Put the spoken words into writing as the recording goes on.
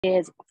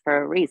is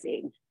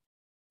freezing.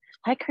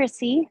 Hi,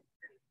 Chrissy.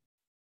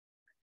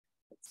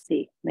 Let's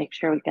see, make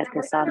sure we get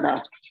this on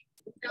the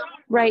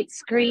right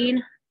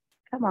screen.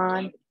 Come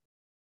on.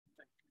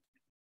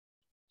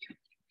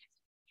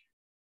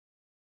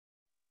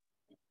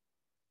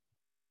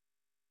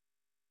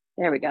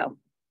 There we go.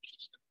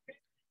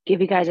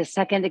 Give you guys a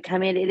second to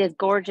come in. It is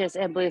gorgeous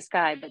and blue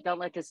sky, but don't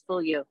let this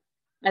fool you.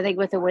 I think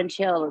with the wind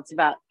chill, it's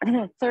about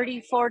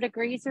 34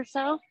 degrees or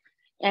so.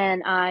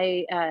 And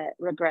I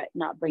regret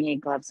not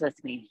bringing gloves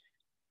with me.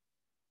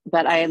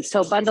 But I am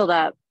so bundled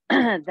up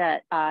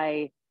that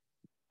I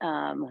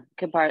can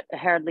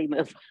hardly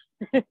move.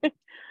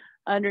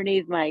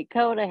 Underneath my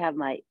coat, I have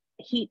my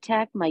heat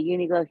tech, my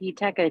Uniqlo heat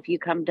tech. And if you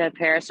come to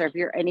Paris or if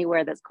you're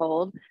anywhere that's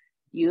cold,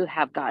 you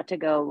have got to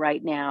go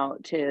right now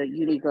to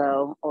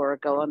Uniqlo or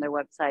go on their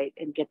website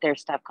and get their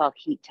stuff called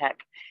heat tech.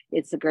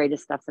 It's the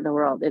greatest stuff in the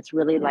world. It's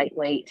really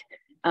lightweight,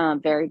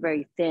 very,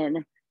 very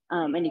thin.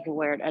 And you can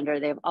wear it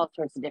under. They have all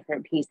sorts of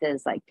different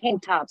pieces like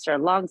tank tops or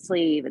long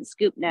sleeve and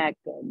scoop neck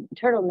and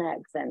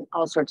turtlenecks and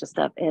all sorts of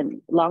stuff,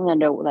 and long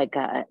under like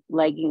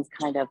leggings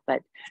kind of,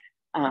 but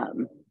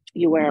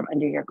you wear them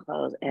under your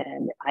clothes.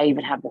 And I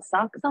even have the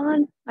socks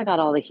on. I got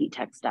all the heat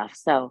tech stuff.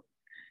 So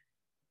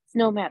it's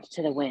no match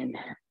to the wind,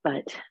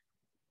 but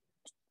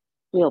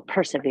we'll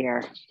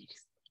persevere.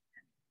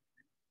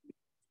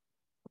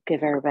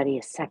 Give everybody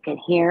a second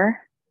here.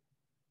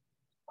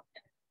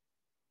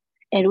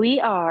 And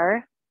we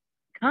are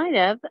kind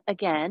of,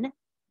 again,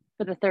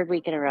 for the third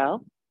week in a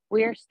row,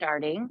 we are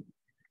starting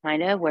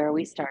kind of where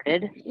we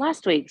started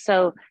last week.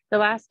 So the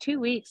last 2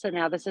 weeks, so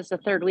now this is the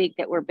third week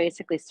that we're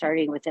basically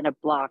starting within a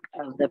block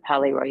of the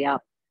Palais Royal.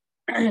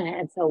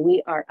 And so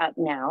we are up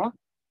now,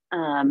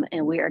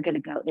 and we are going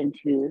to go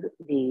into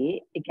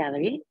the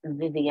Galerie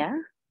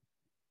Vivien.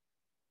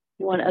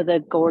 One of the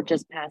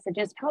gorgeous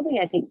passages, probably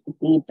I think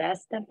the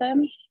best of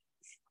them.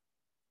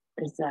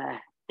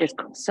 There's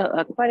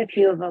quite a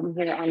few of them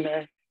here on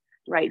the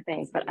right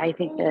bank, but I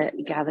think the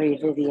Galerie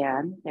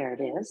Vivien, there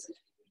it is,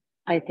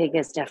 I think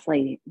is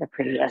definitely the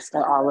prettiest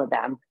of all of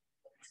them.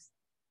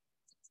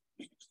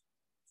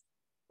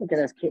 Look at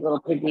those cute little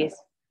piggies.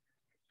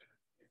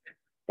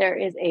 There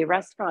is a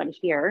restaurant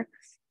here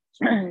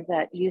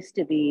that used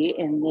to be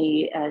in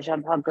the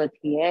Jean-Paul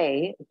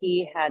Gaultier.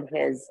 He had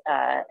his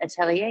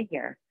atelier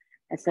here.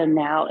 And so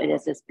now it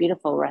is this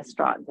beautiful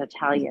restaurant, the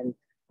Italian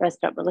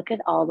restaurant. But look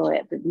at all the way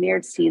up, the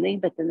mirrored ceiling,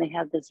 but then they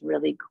have this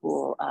really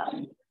cool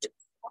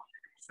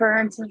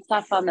ferns and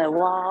stuff on the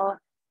wall.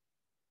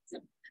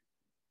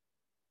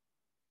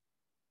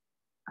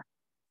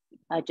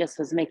 I just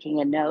was making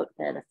a note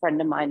that a friend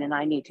of mine and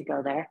I need to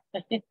go there.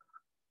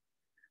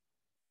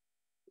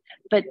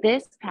 But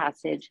this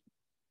passage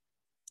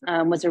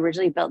was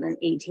originally built in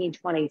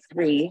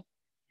 1823.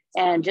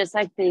 And just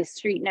like the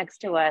street next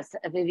to us,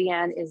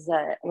 Vivien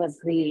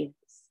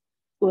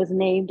was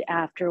named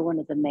after one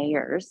of the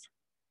mayors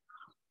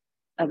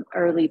of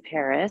early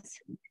Paris.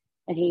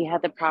 And he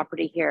had the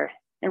property here.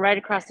 And right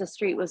across the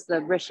street was the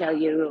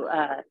Richelieu,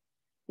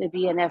 the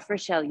BNF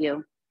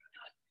Richelieu.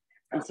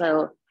 And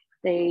so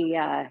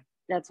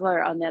that's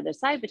where on the other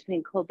side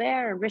between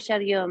Colbert and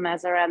Richelieu and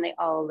Mazarin, they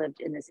all lived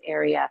in this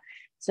area.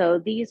 So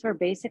these were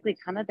basically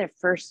kind of their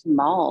first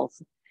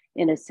malls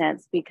in a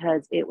sense,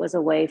 because it was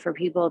a way for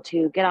people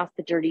to get off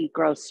the dirty,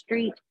 gross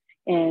street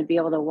and be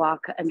able to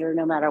walk under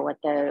no matter what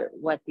the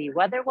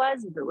weather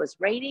was. If it was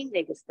raining,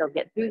 they could still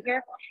get through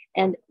here.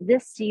 And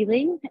this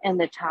ceiling and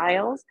the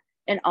tiles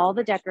and all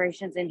the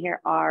decorations in here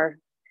are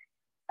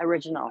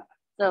original.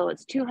 So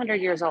it's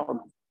 200 years old.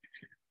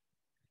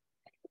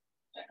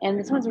 And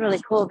this one's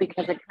really cool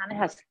because it kind of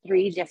has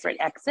 3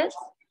 different exits,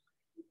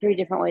 3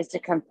 different ways to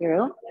come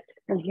through.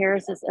 And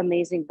here's this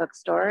amazing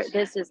bookstore.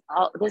 This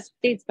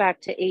dates back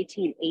to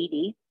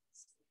 1880,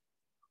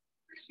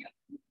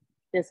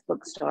 this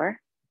bookstore.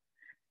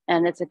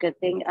 And it's a good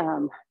thing.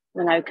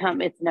 When I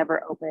come, it's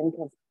never open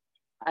because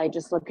I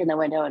just look in the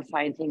window and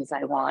find things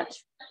I want.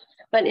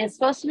 But it's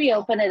supposed to be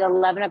open at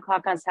 11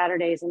 o'clock on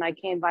Saturdays. And I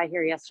came by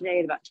here yesterday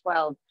at about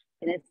 12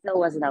 and it still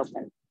wasn't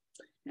open.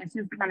 That's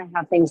just kind of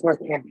how things work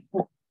here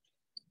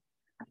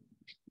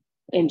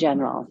in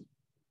general.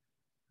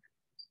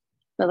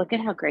 But look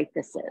at how great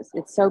this is.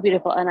 It's so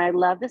beautiful. And I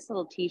love this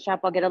little tea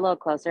shop. I'll get a little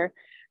closer.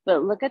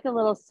 But look at the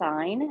little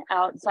sign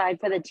outside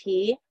for the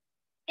tea.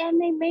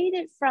 And they made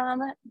it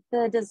from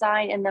the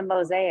design in the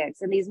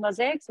mosaics. And these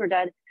mosaics were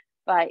done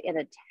by an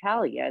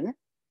Italian,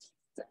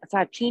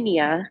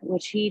 Faccinia,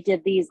 which he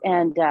did these.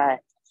 And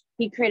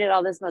he created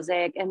all this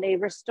mosaic. And they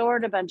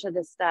restored a bunch of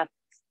this stuff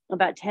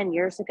about 10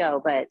 years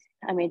ago. But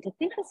I mean, to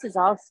think this is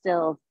all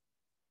still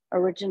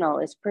original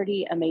is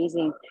pretty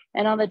amazing.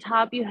 And on the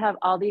top, you have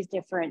all these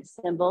different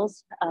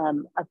symbols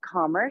of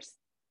commerce.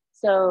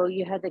 So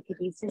you have the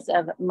caduceus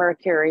of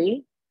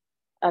Mercury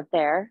up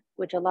there,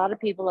 which a lot of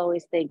people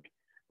always think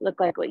look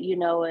like what you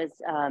know as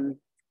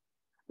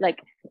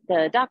like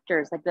the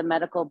doctors, like the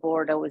medical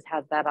board always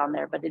has that on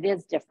there, but it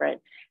is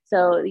different.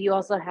 So you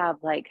also have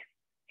like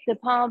the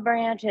palm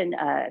branch and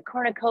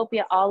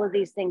cornucopia. All of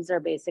these things are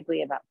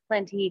basically about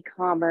plenty,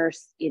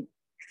 commerce,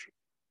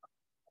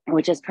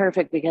 which is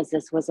perfect because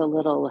this was a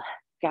little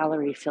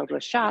gallery filled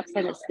with shops,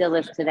 and it still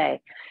is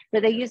today.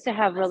 But they used to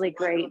have really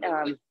great,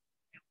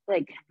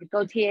 like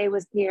Gautier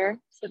was here.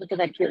 So look at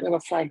that cute little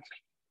slide.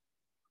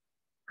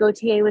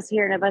 Gautier was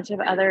here and a bunch of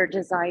other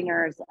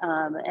designers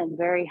and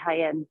very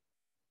high-end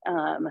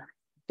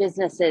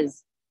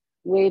businesses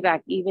way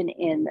back even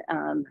in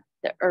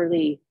the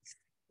early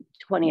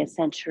 20th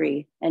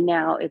century. And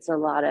now it's a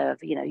lot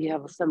of, you know, you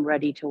have some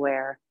ready to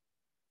wear.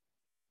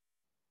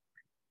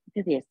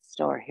 Look at this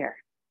store here.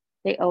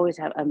 They always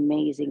have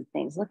amazing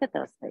things. Look at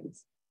those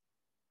things.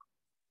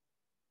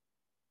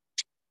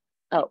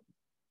 Oh,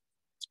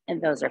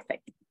 and those are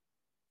fake.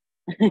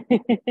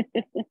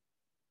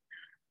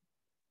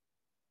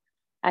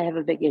 I have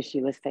a big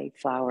issue with fake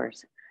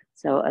flowers.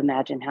 So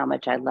imagine how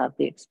much I love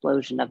the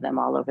explosion of them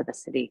all over the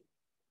city.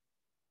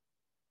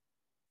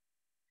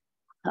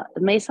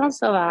 Maison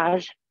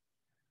Sauvage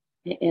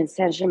in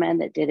Saint-Germain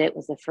that did it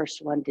was the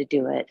first one to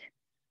do it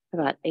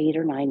about 8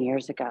 or 9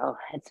 years ago.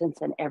 And since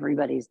then,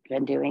 everybody's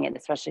been doing it,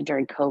 especially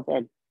during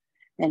COVID.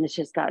 And it's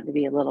just gotten to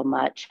be a little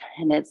much.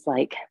 And it's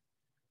like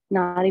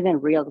not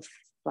even real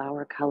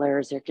flower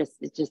colors.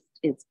 It's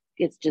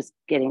just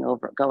going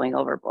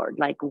overboard.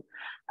 Like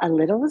a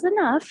little is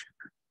enough.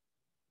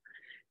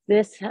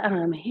 This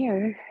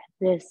here,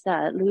 this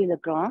Louis Le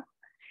Grand,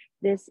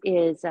 this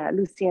is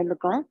Lucien Le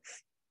Grand.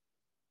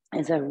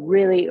 It's a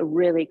really,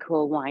 really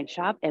cool wine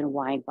shop and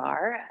wine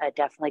bar.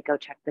 Definitely go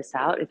check this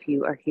out if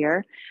you are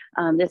here.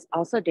 This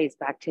also dates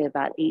back to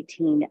about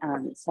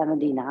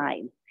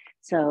 1879.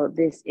 So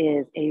this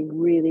is a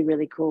really,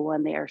 really cool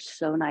one. They are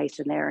so nice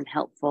in there and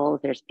helpful.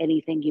 If there's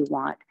anything you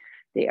want,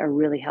 they are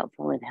really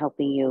helpful in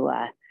helping you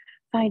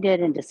find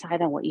it and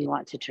decide on what you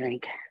want to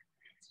drink.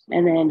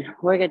 And then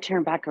we're going to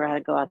turn back around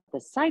and go out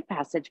the side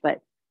passage,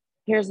 but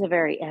here's the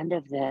very end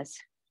of this.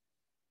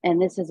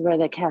 And this is where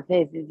the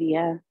Cafe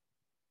Vivia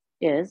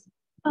is,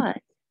 but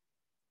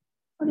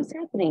what is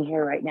happening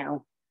here right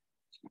now?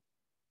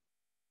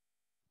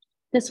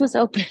 This was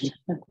open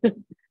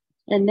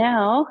and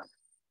now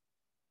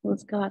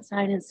let's go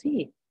outside and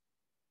see.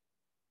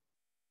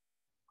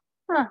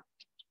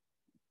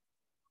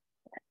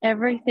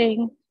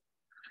 Everything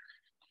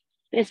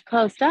is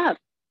closed up.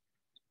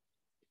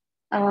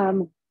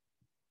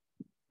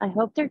 I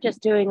hope they're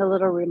just doing a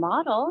little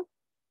remodel.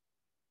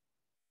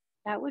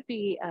 That would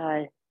be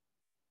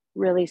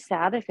really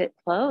sad if it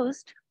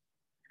closed.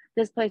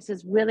 This place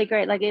is really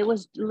great. Like it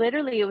was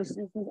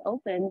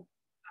open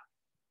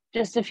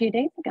just a few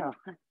days ago.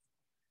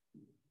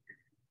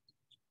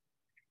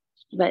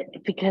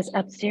 But because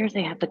upstairs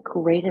they have the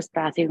greatest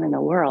bathroom in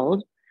the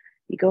world,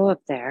 you go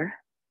up there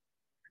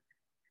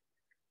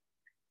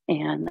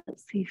and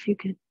let's see if you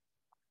can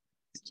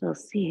still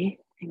see.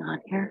 Hang on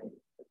here.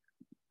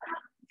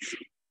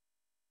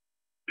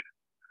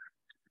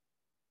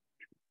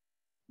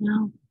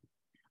 No,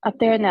 up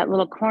there in that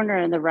little corner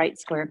in the right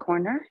square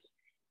corner,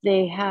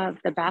 they have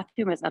the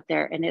bathroom is up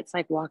there and it's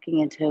like walking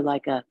into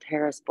like a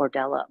Paris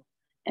bordello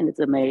and it's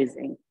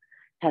amazing.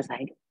 It has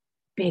like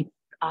big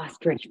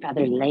ostrich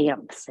feather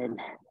lamps and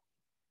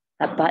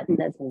a button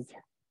that says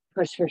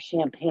push for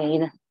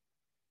champagne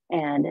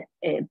and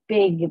a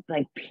big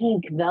like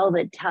pink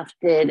velvet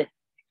tufted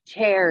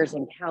chairs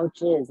and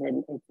couches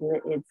and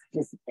it's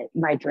just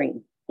my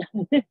dream.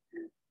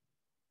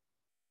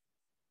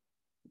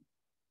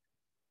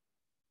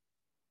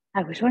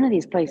 I wish one of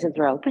these places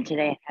were open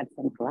today and had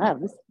some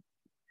gloves.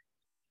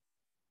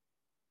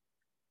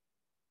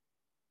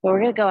 So we're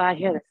going to go out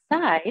here to the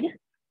side.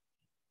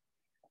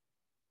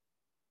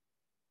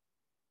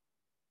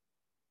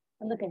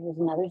 And look, here's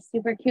another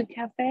super cute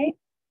cafe.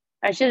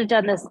 I should have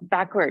done this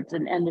backwards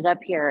and ended up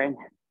here and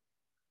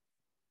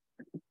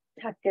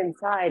tucked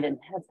inside and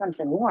had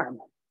something warm.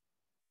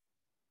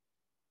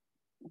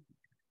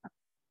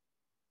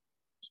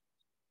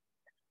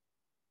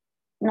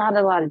 Not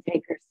a lot of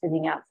takers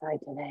sitting outside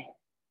today.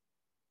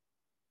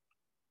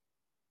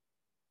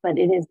 But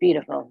it is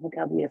beautiful. Look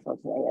how beautiful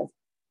today is.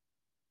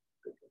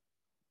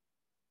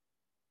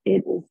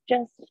 It is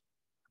just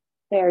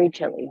very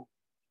chilly.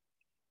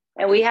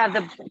 And we have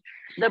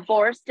the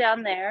Bourse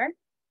down there,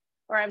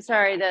 or I'm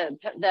sorry,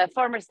 the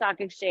former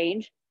stock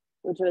exchange,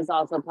 which was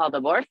also called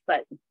the Bourse,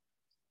 but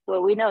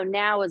what we know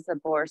now is the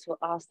Bourse. We'll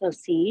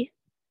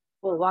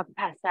walk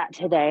past that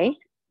today.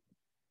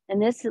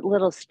 And this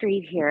little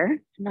street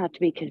here, not to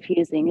be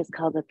confusing, is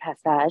called the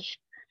Passage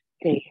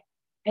des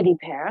Petits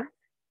Pères,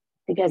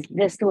 because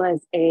this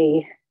was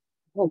a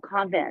whole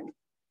convent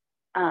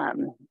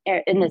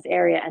in this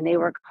area, and they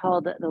were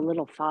called the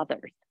Little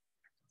Fathers.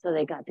 So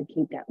they got to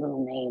keep that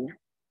little name.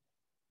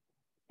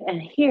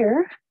 And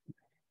here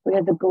we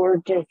have the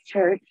gorgeous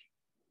church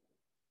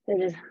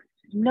that is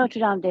Notre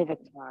Dame des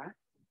Victoires.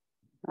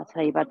 I'll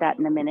tell you about that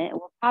in a minute.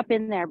 We'll pop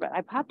in there, but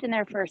I popped in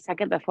there for a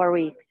second before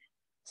we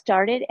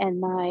started, and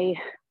my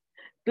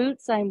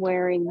boots I'm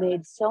wearing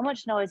made so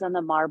much noise on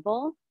the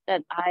marble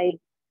that I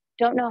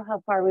don't know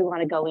how far we want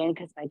to go in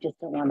because I just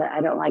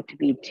I don't like to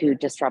be too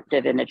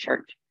disruptive in a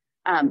church.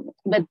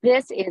 But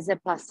this is a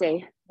Place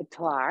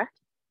Victoire,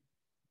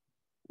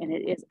 and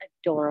it is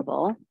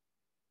adorable.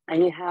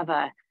 And you have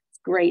a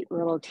great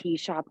little tea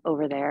shop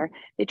over there.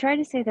 They try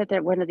to say that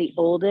they're one of the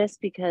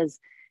oldest because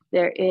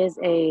there is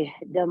a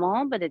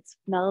demon, but it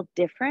smelled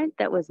different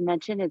that was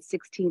mentioned in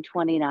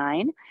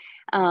 1629.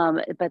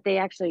 But they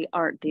actually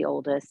aren't the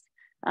oldest.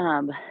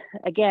 Um,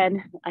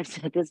 Again, I've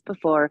said this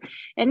before.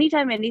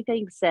 Anytime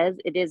anything says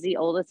it is the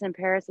oldest in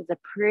Paris, it's a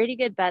pretty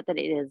good bet that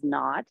it is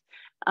not.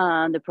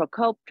 The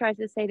Procope tries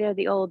to say they're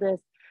the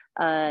oldest.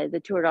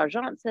 The Tour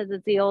d'Argent says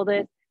it's the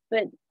oldest.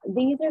 But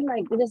these are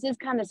like, this is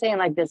kind of saying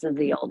like this is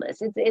the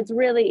oldest. It's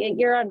really,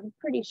 you're on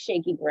pretty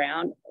shaky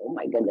ground. Oh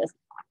my goodness.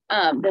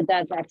 That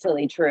that's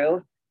actually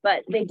true.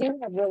 But they do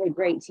have really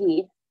great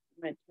tea.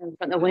 I'm going to turn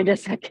from the window a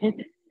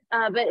second.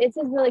 But it's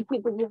just really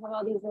cute because you have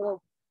all these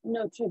little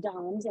Notre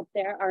Dames up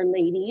there, Our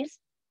Ladies.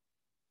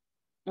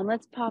 And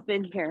let's pop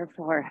in here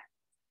for,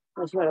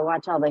 I just want to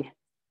watch all the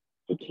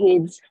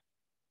kids.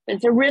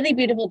 It's a really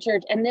beautiful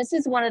church. And this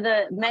is one of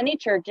the many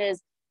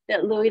churches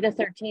that Louis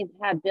XIII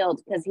had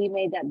built because he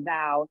made that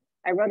vow.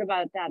 I wrote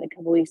about that a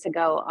couple weeks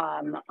ago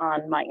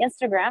on my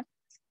Instagram.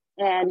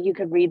 And you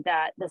could read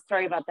that, the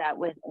story about that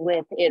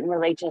with it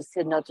relates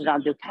to Notre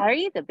Dame de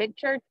Paris, the big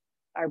church,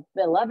 our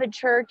beloved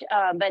church.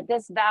 But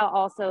this vow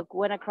also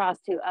went across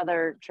to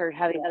other church,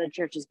 having other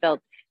churches built.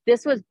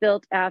 This was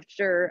built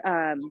after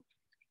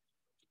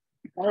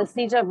the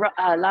siege of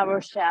La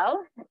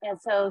Rochelle. And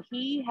so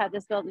he had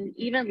this built and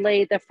even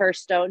laid the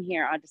first stone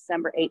here on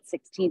December 8,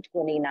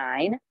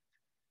 1629.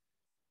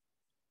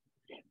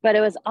 But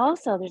it was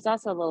also, there's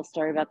also a little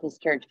story about this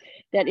church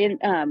that in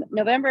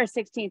November of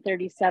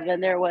 1637,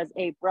 there was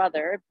a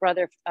brother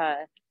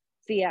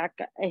Siak,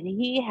 and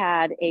he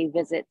had a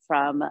visit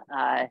from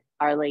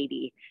Our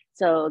Lady.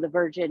 So the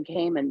Virgin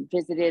came and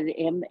visited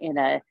him in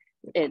a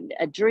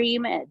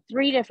dream at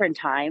 3 different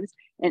times.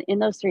 And in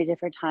those 3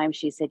 different times,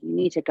 she said, you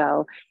need to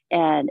go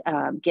and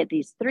get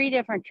these 3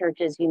 different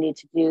churches. You need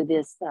to do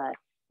this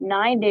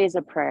 9 days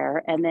of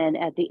prayer. And then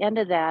at the end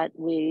of that,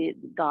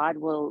 God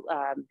will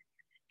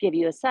give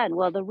you a son.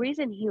 Well, the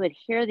reason he would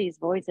hear these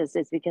voices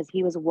is because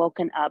he was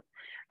woken up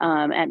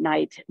at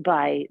night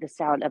by the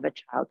sound of a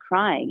child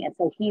crying. And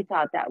so he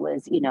thought that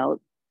was, he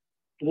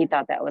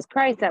thought that was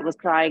Christ that was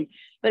crying,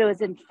 but it was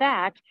in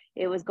fact,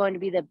 it was going to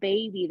be the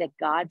baby that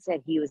God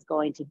said he was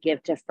going to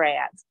give to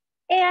France.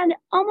 And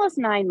almost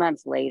 9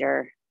 months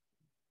later,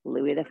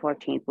 Louis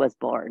XIV was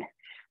born.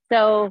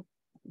 So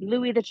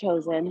Louis the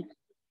Chosen,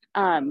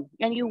 and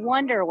you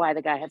wonder why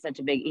the guy had such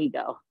a big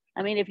ego.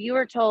 I mean, if you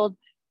were told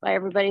by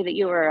everybody that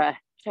you were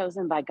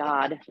chosen by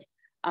God,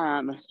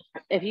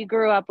 if you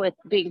grew up with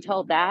being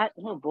told that,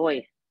 oh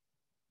boy,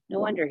 no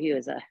wonder he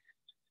was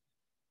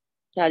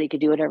thought he could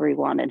do whatever he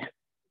wanted.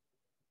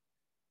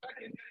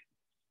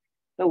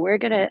 But we're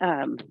gonna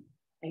I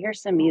hear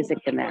some music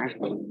in there,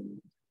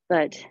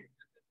 but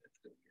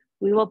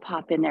we will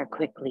pop in there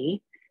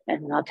quickly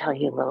and I'll tell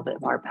you a little bit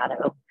more about it.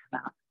 Oh,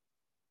 come out.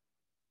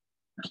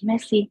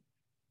 Messy.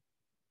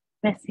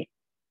 See.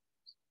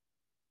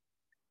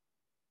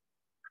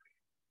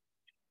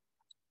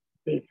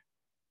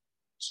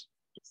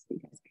 Just so you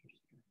guys can hear.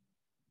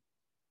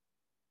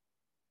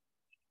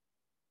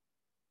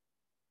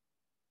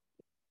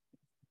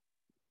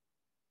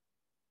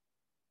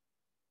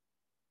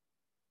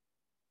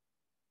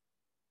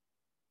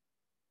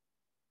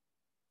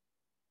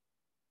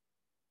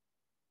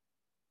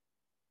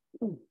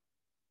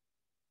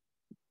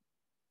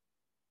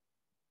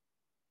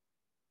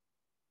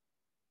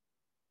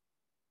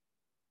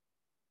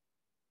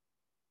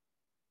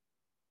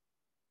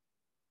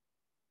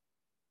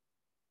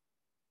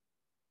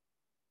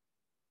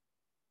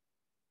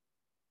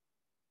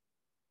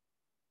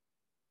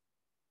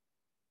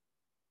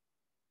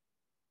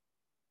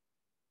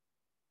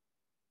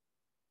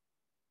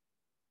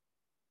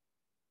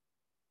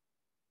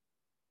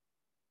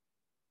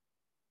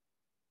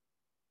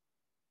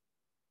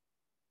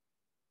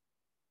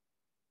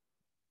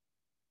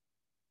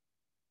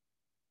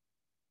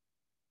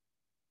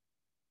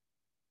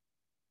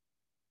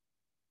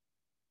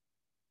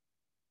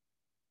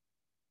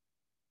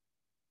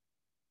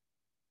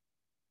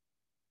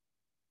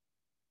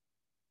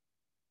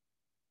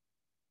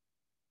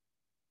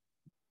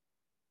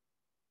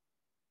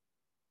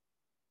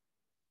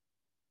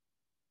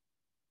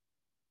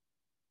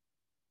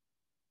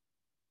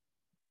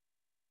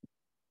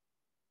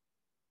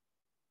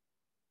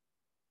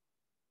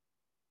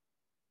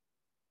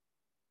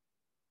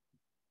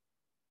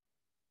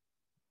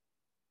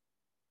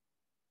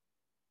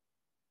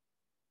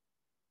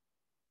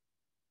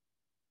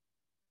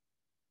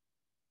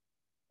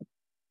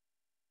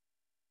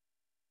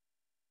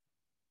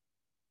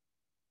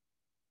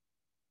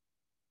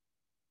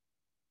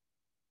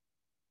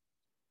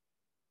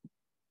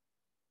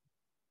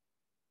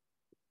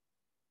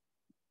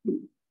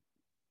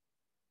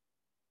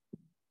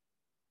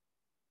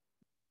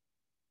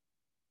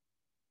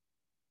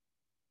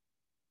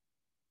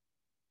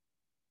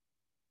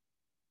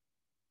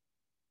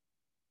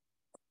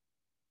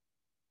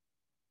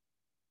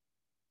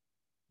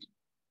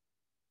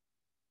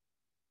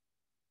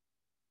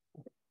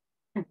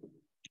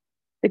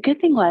 The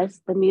good thing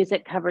was the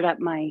music covered up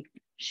my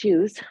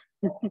shoes.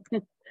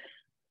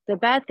 The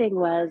bad thing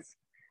was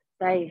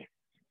I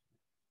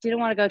didn't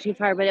want to go too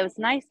far, but it was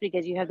nice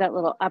because you have that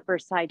little upper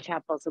side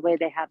chapel. It's the way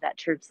they have that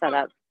church set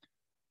up,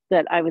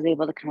 that I was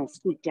able to kind of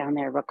sneak down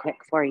there real quick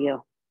for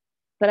you.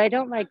 But I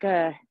don't like,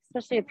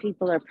 especially if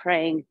people are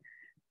praying,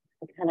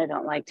 I kind of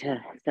don't like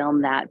to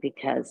film that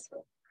because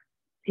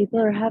people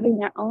are having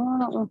their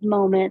own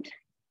moment,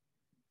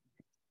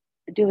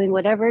 doing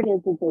whatever it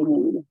is that they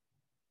need.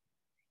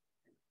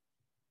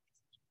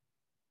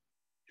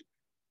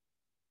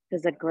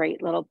 This is a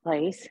great little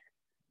place.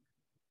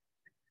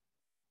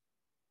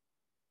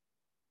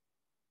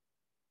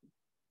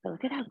 So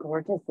look at how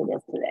gorgeous it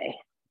is today.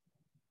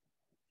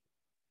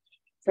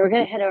 So we're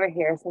gonna head over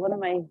here. So one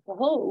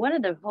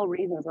of the whole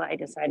reasons why I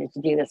decided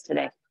to do this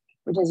today,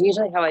 which is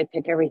usually how I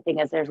pick everything,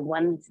 is there's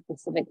one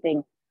specific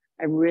thing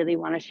I really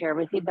want to share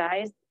with you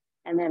guys,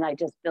 and then I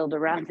just build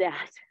around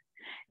that.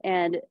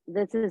 And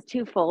this is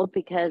twofold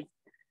because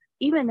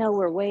even though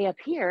we're way up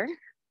here,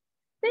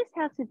 this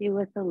has to do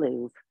with the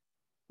Louvre,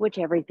 which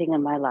everything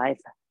in my life,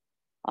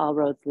 all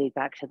roads lead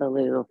back to the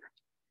Louvre.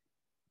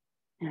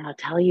 And I'll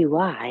tell you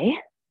why,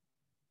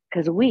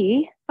 because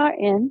we are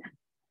in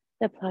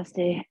the Place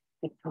de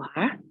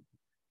Victoire.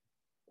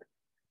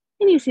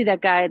 And you see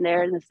that guy in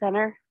there in the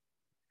center,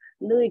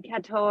 Louis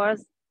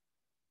XIV,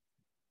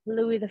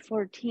 Louis the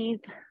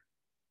 14th.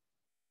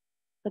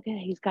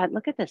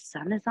 Look at the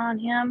sun is on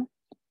him.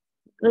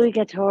 Louis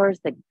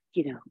XIV,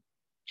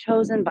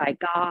 chosen by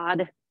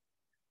God,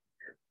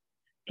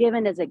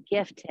 given as a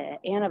gift to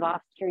Anne of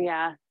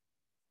Austria.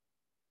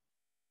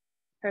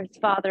 Her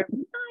father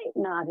might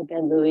not have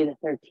been Louis the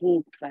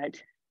 13th,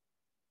 but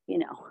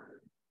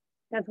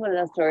that's one of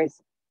those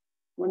stories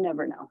we'll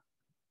never know.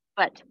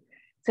 But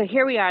so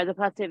here we are, the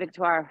Place de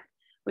Victoire,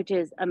 which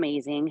is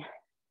amazing.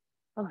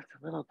 Oh, it's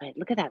a little bit.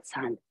 Look at that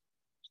sun.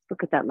 Just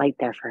look at that light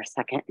there for a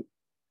second.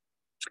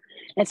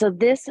 And so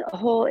this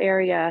whole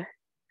area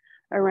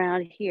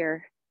around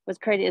here was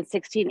created in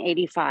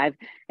 1685,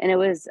 and it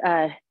was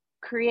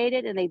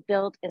created, and they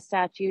built a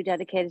statue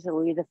dedicated to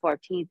Louis the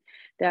 14th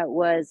that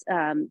was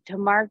to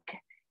mark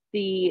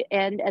the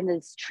end and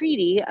this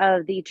treaty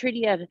of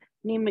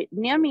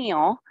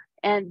Nîmes.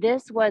 And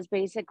this was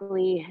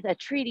basically the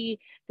treaty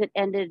that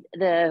ended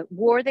the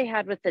war they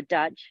had with the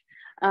Dutch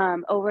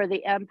over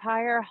the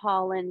Empire,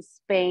 Holland,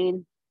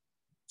 Spain,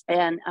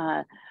 and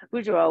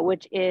Bourgeois,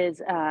 which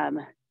is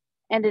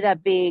ended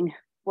up being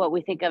what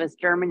we think of as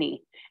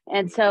Germany.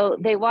 And so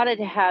they wanted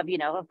to have,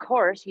 of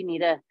course, you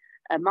need a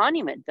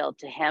monument built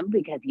to him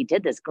because he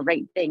did this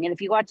great thing. And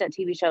if you watch that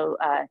TV show,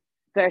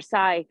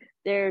 Versailles,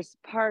 there's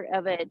part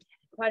of it,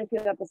 quite a few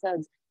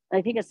episodes,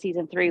 I think it's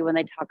season 3, when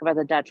they talk about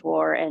the Dutch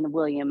War and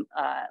William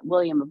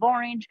of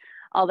Orange,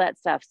 all that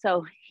stuff.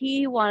 So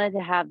he wanted to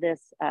have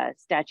this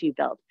statue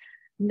built.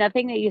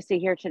 Nothing that you see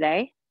here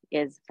today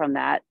is from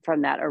that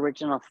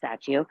original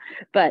statue,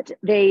 but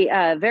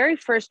the very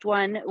first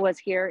one was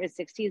here in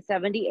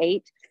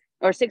 1678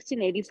 or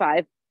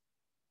 1685,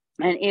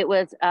 and it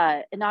was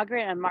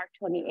inaugurated on March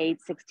 28,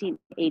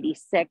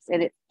 1686,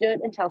 and it stood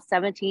until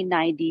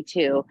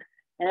 1792.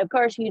 And of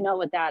course, you know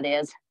what that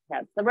is.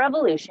 That's the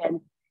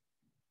Revolution.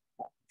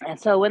 And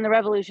so when the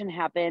revolution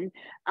happened,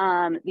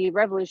 the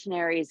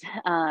revolutionaries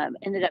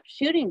ended up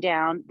shooting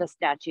down the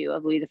statue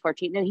of Louis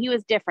XIV, and he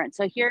was different.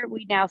 So here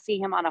we now see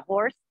him on a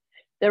horse.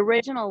 The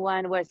original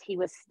one was he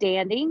was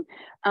standing,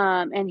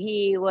 and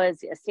he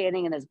was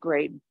standing in this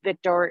great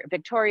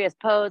victorious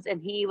pose,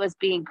 and he was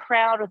being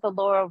crowned with a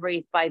laurel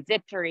wreath by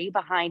Victory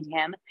behind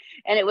him.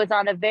 And it was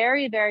on a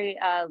very, very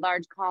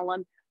large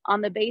column. On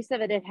the base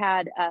of it, it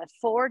had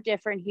 4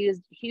 different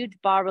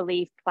huge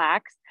bas-relief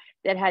plaques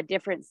that had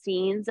different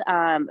scenes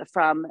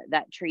from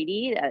that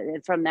treaty,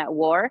 from that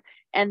war.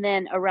 And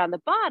then around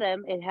the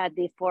bottom, it had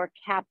the 4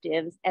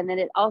 captives. And then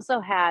it also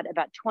had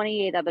about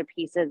 28 other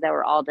pieces that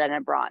were all done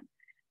in bronze.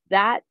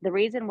 The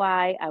reason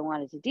why I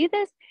wanted to do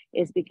this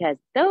is because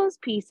those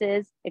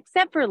pieces,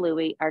 except for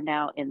Louis, are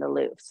now in the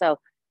Louvre. So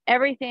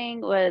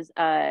everything was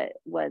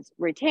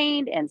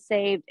retained and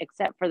saved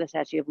except for the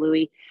statue of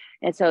Louis.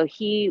 And so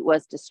he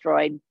was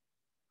destroyed.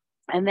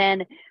 And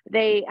then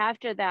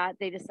after that,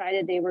 they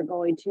decided they were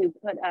going to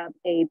put up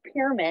a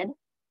pyramid.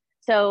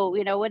 So,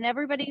 when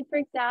everybody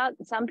freaks out,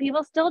 some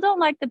people still don't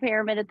like the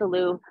pyramid at the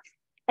Louvre.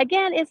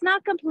 Again, it's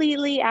not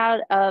completely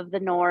out of the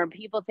norm.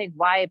 People think,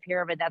 why a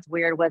pyramid? That's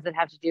weird. What does it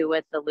have to do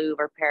with the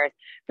Louvre or Paris?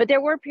 But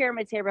there were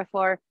pyramids here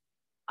before.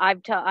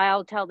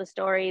 I'll tell the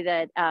story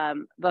that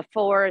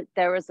before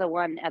there was the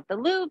one at the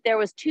Louvre, there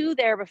was 2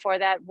 there before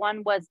that.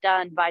 One was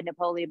done by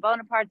Napoleon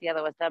Bonaparte. The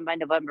other was done by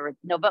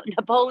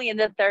Napoleon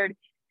III.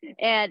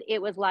 And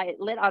it was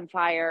lit on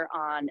fire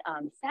on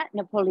Saint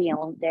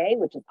Napoleon Day,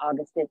 which is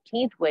August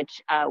 15th,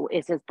 which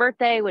is his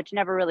birthday, which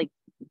never really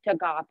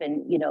took off.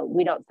 And,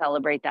 we don't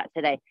celebrate that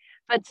today.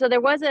 But so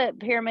there was a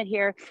pyramid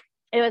here.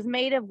 It was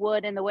made of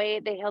wood, and the way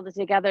they held it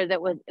together,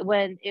 that was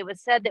when it was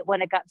said that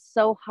when it got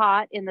so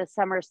hot in the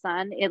summer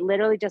sun, it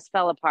literally just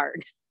fell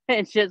apart.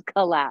 and just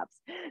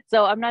collapsed.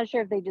 So I'm not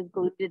sure if they just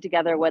glued it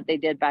together, what they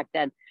did back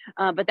then,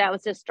 but that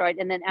was destroyed.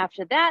 And then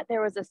after that,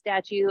 there was a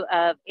statue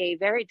of a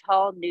very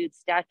tall nude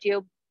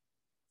statue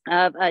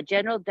of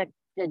General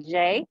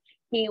de.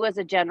 He was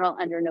a general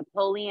under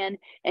Napoleon,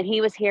 and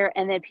he was here.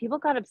 And then people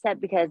got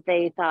upset because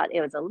they thought it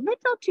was a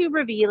little too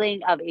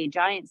revealing of a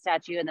giant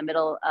statue in the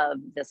middle of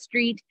the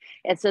street.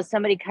 And so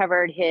somebody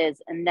covered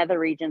his nether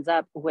regions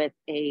up with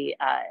a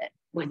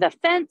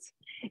fence.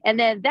 And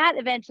then that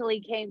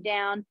eventually came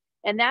down,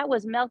 and that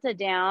was melted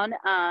down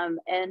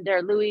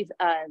under Louis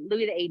the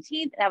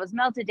 18th. That was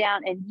melted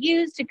down and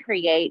used to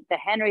create the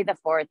Henry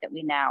IV that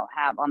we now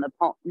have on the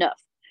Pont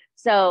Neuf.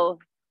 So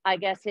I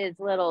guess his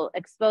little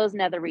exposed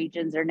nether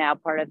regions are now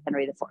part of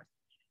Henry IV,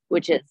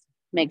 which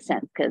makes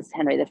sense because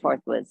Henry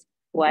IV was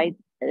quite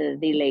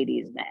the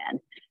ladies'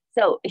 man.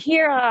 So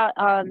here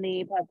on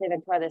the Place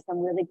Victoire, there's some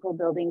really cool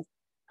buildings.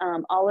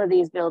 All of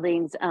these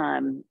buildings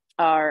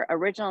are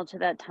original to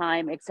that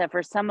time, except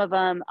for some of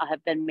them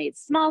have been made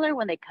smaller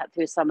when they cut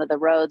through some of the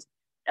roads.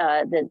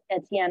 The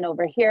Etienne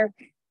over here,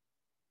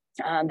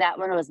 that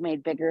one was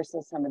made bigger,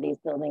 so some of these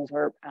buildings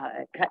were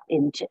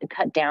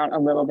cut down a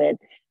little bit.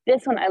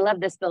 This one, I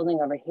love this building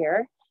over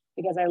here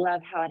because I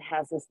love how it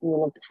has this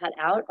little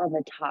cutout on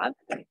the top.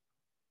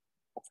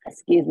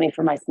 Excuse me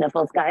for my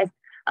sniffles, guys.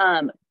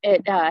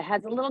 It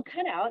has a little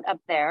cutout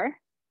up there,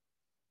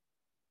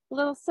 a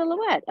little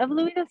silhouette of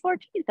Louis the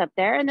 14th up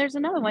there, and there's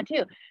another one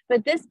too.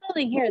 But this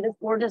building here, this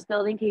gorgeous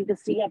building you can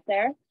see up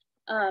there,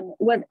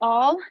 was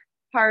all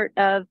part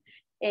of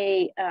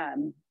it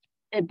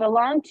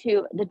belonged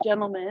to the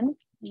gentleman.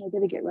 I'm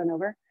gonna get run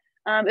over.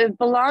 It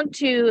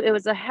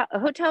was a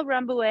Hotel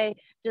Rambouillet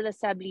de la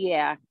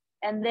Sablière.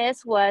 And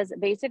this was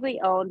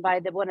basically owned by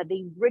one of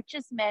the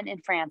richest men in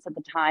France at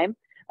the time,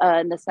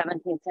 in the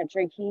 17th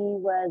century.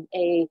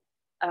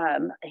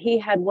 He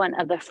had one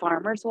of the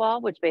farmer's wall,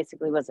 which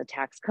basically was a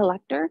tax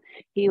collector.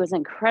 He was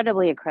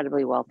incredibly,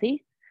 incredibly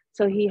wealthy.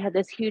 So he had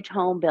this huge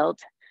home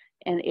built,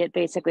 and it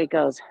basically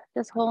goes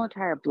this whole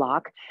entire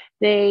block.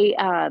 They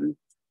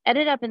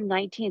ended up in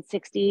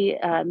 1960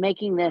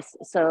 making this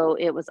so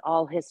it was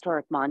all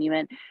historic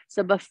monument.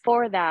 So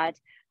before that,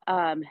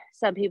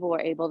 some people were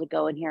able to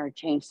go in here and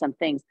change some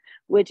things,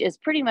 which is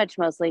pretty much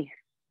mostly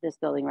this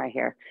building right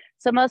here.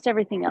 So most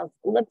everything else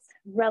looks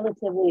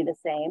relatively the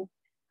same.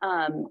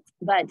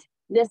 But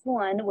this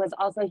one was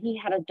also, he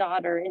had a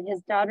daughter, and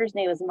his daughter's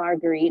name was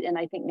Marguerite. And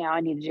I think now I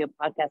need to do a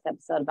podcast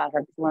episode about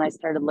her because when I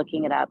started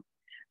looking it up,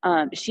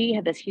 she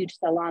had this huge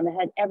salon that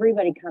had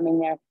everybody coming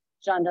there.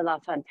 Jean de La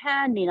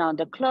Fontaine, Ninon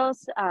de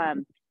Clos,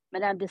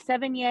 Madame de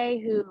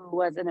Sévigné, who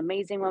was an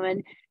amazing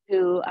woman,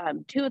 who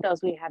two of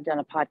those we have done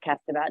a podcast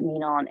about,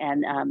 Ninon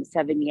and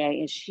Sévigné,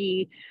 and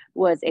she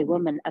was a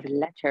woman of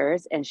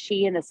letters, and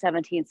she in the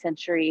 17th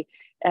century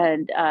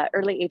and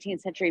early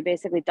 18th century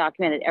basically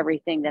documented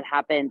everything that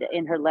happened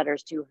in her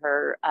letters to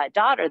her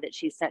daughter that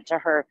she sent to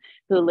her,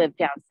 who lived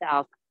down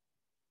south.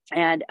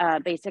 And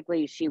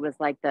basically she was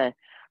like the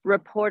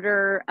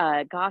reporter,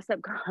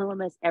 gossip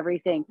columnist,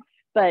 everything.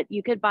 But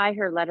you could buy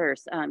her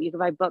letters. You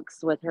could buy books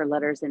with her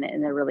letters in it,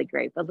 and they're really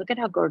great. But look at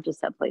how gorgeous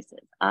that place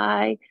is.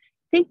 I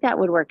think that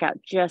would work out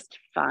just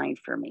fine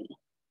for me.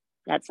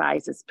 That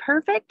size is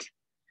perfect.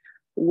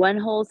 One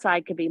whole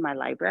side could be my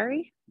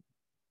library,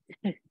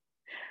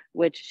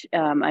 which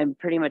I'm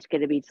pretty much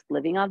going to be just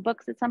living on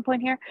books at some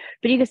point here.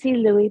 But you can see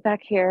Louis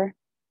back here.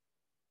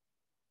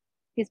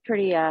 He's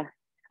pretty, I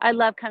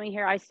love coming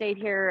here. I stayed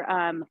here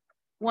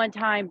one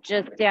time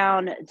just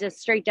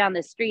straight down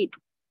the street.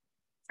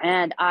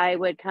 And I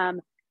would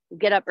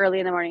get up early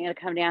in the morning and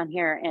come down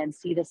here and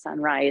see the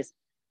sunrise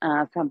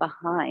from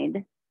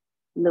behind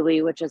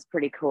Louis, which is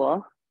pretty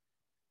cool.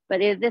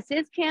 But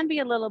can be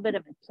a little bit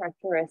of a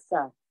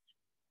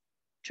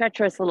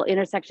treacherous little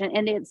intersection,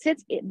 and it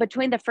sits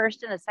between the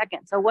first and the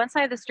second. So one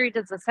side of the street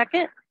is the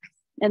second,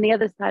 and the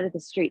other side of the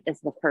street is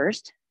the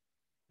first.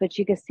 But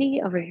you can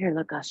see over here,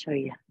 look, I'll show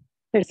you.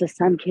 There's the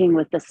Sun King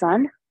with the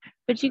sun,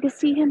 but you can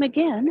see him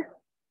again.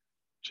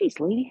 Jeez,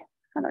 lady.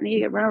 I don't need to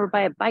get run over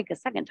by a bike a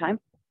second time.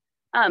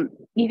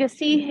 You can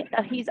see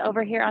he's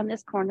over here on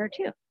this corner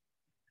too.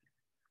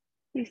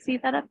 You see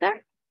that up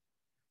there?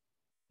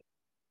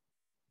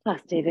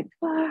 Place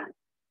Victoire.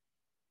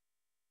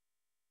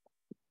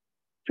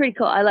 Pretty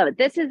cool. I love it.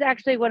 This is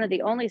actually one of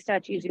the only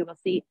statues you will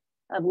see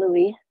of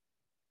Louis.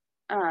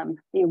 The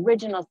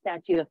original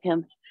statue of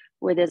him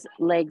with his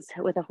legs,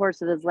 with a horse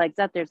with his legs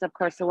up. There's of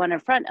course the one in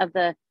front of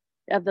the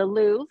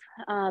Louvre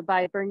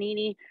by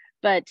Bernini.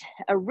 But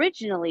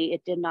originally,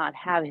 it did not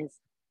have his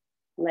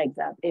legs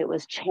up. It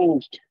was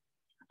changed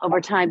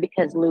over time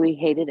because Louis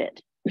hated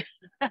it.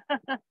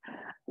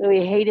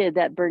 Louis hated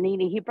that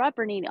Bernini. He brought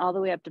Bernini all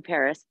the way up to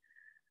Paris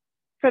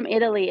from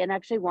Italy and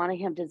actually wanted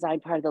him to design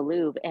part of the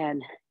Louvre.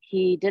 And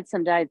he did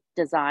some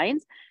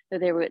designs that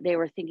they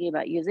were thinking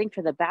about using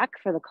for the back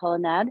for the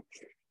colonnade,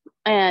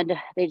 and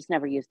they just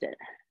never used it.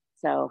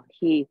 So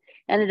he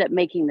ended up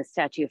making the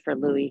statue for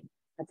Louis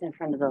that's in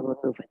front of the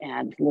Louvre,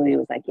 and Louis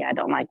was like, yeah, I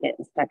don't like it,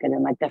 and stuck it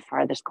in like the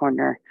farthest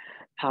corner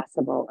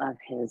possible of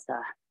his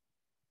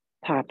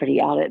property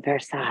out at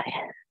Versailles.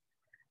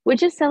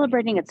 which is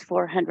celebrating its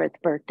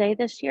 400th birthday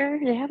this year.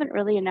 They haven't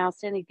really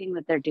announced anything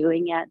that they're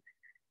doing yet.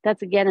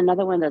 That's again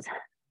another one of those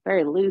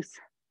very loose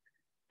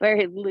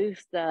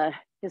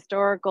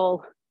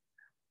historical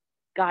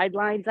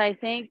guidelines, I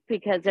think,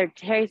 because they're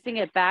tracing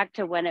it back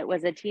to when it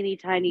was a teeny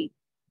tiny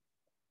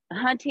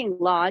hunting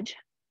lodge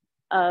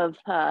of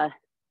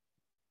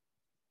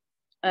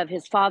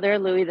his father,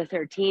 Louis the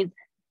 13th,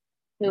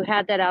 who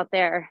had that out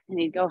there, and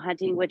he'd go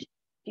hunting, which if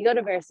you go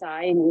to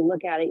Versailles and you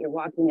look at it, you're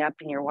walking up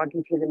and you're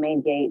walking through the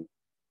main gate,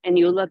 and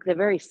you look the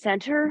very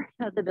center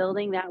of the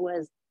building, that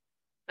was,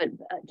 but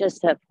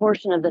just a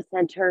portion of the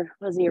center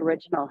was the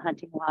original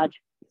hunting lodge.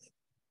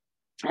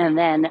 And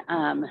then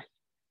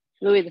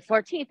Louis the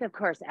 14th, of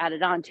course,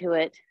 added on to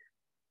it.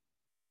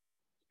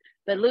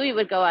 But Louis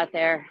would go out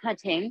there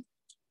hunting,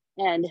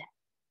 and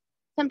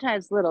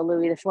sometimes little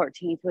Louis the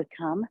 14th would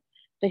come,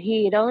 but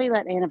he'd only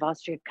let Anne of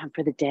Austria come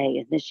for the day,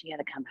 and then she had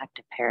to come back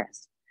to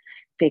Paris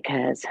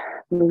because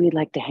Louis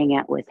liked to hang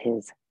out with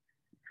his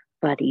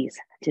buddies,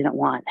 didn't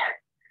want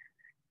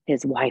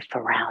his wife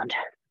around.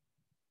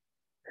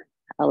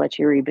 I'll let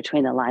you read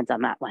between the lines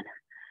on that one.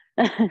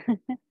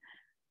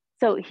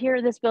 So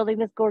here, this building,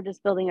 this gorgeous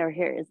building over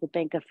here is the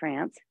Bank of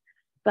France.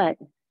 But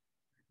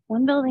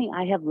one building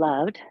I have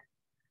loved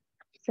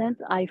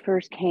since I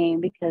first came,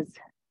 because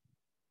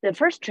the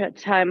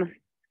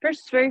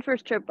very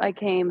first trip I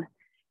came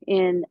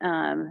in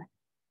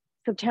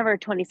September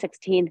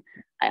 2016,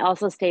 I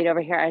also stayed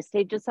over here. I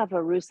stayed just off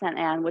of Rue Sainte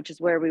Anne, which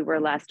is where we were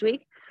last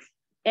week.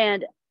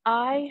 And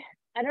I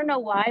don't know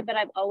why, but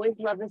I've always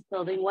loved this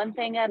building. One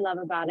thing I love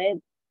about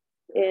it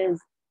is,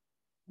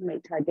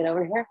 wait till I get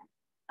over here,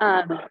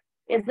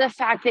 is the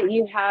fact that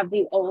you have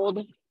the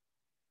old,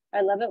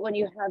 I love it when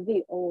you have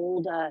the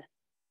old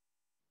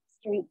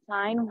street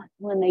sign,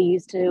 when they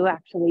used to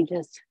actually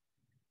just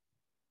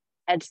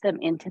edge them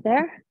into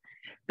there.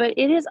 But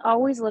it has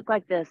always looked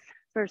like this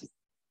for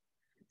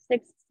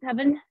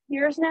 6-7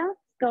 years now,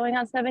 going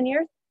on 7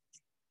 years.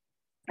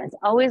 It's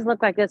always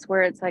looked like this,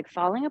 where it's like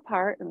falling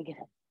apart. Let me get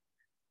it.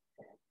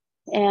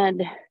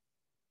 And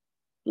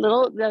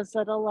those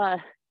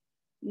little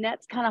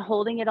nets kind of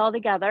holding it all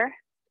together.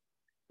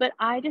 But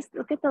I just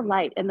look at the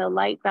light and the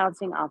light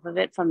bouncing off of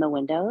it from the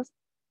windows.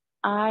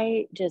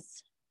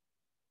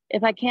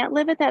 If I can't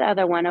live at that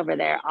other one over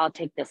there, I'll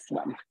take this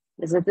one.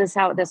 Is this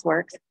how this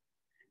works?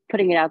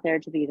 Putting it out there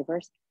to the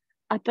universe.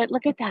 But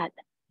look at that.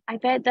 I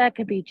bet that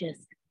could be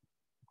just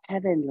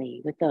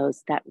heavenly with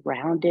that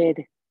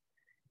rounded.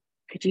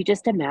 Could you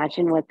just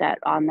imagine what that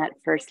on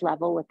that first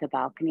level with the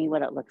balcony,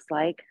 what it looks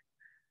like?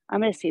 I'm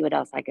going to see what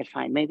else I could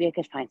find. Maybe I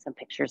could find some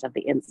pictures of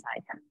the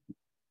inside.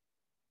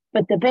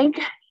 But the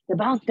Banque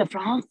de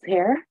France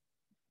here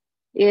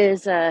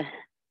is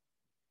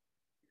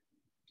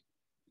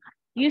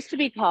used to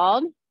be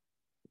called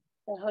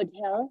the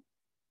Hotel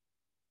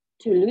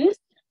Toulouse.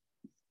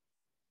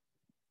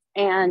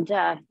 And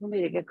let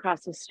me get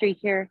across the street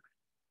here.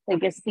 I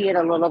can see it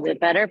a little bit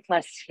better.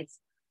 Plus, the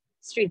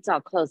street's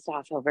all closed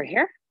off over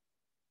here.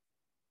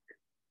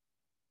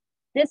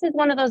 This is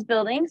one of those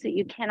buildings that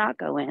you cannot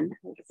go in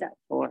except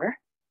for,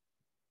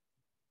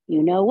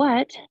 you know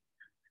what,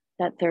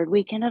 that third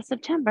weekend of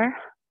September.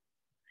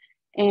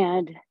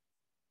 And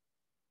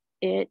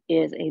it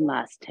is a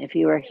must. If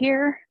you are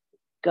here,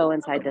 go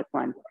inside this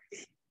one.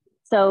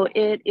 So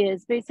it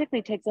is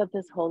basically takes up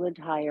this whole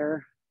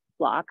entire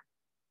block.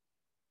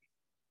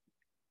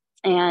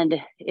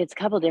 And it's a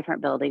couple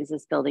different buildings.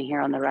 This building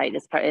here on the right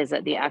is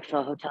at the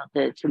actual Hotel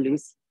de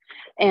Toulouse.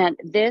 And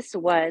this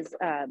was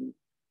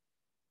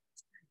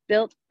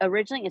built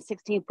originally in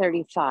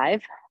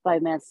 1635 by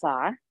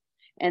Mansart.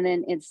 And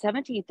then in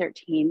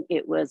 1713,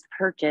 it was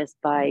purchased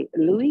by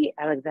Louis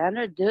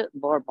Alexandre de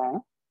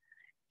Bourbon.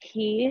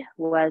 He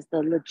was the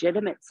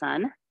legitimate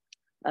son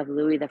of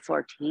Louis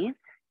XIV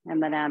and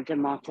Madame de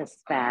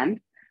Montespan.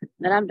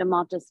 Madame de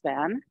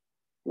Montespan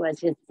was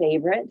his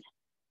favorite,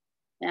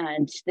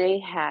 and they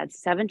had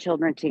 7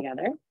 children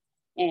together.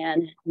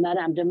 And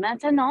Madame de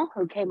Maintenon,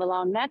 who came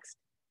along next,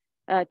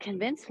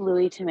 convinced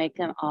Louis to make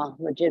them all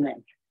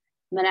legitimate.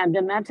 Madame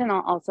de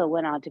Maintenon also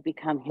went on to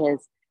become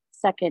his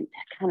second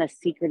kind of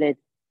secreted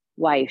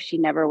wife. She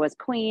never was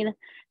queen.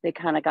 They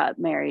kind of got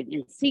married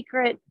in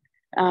secret,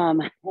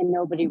 and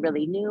nobody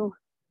really knew.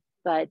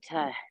 But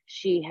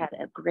she had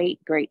a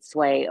great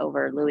sway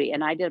over Louis.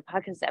 And I did a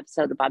podcast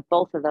episode about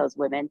both of those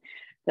women.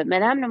 But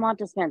Madame de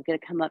Montespan is going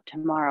to come up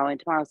tomorrow in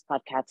tomorrow's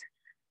podcast,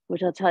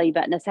 which I'll tell you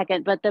about in a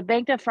second. But the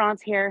Banque de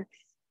France here,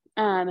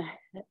 Louis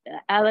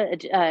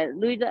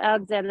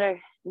Alexander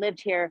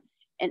lived here.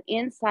 And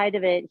inside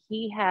of it,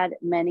 he had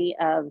many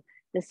of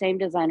the same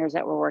designers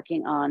that were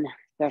working on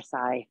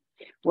Versailles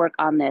work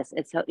on this.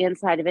 And so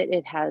inside of it,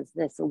 it has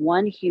this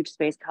one huge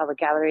space called the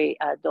Galerie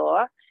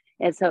d'Or.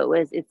 And so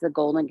it's a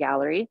golden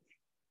gallery.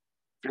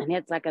 And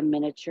it's like a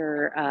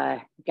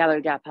miniature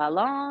Galerie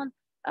d'Apollon,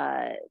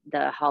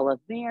 the Hall of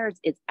Mirrors.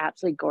 It's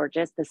absolutely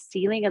gorgeous. The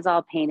ceiling is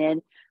all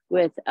painted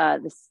with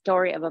the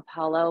story of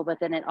Apollo,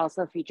 but then it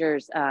also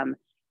features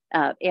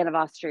Anne of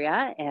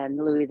Austria and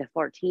Louis the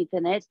 14th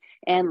in it,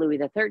 and Louis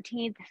the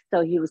 13th.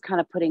 So he was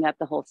kind of putting up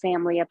the whole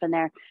family up in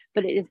there,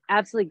 but it is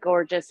absolutely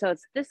gorgeous. So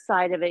it's this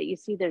side of it. You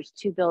see there's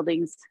two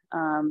buildings.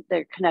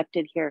 They're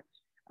connected here.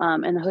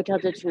 And the Hotel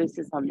de Toulouse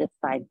is on this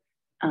side.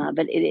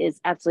 But it is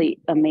absolutely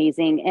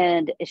amazing.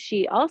 And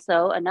she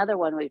also, another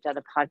one we've done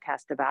a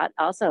podcast about,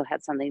 also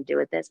had something to do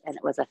with this. And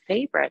it was a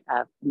favorite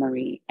of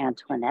Marie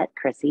Antoinette,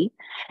 Chrissy.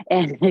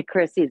 And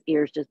Chrissy's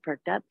ears just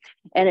perked up.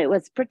 And it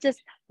was Princess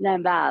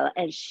Lamballe.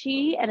 And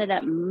she ended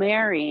up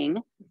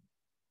marrying,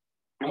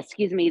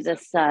 the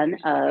son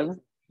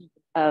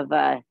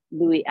of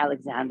Louis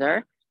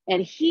Alexander.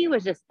 And he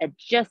was just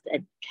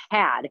a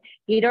tad.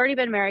 He'd already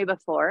been married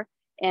before.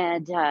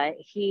 And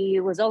he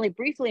was only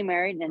briefly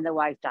married and the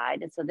wife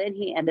died. And so then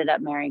he ended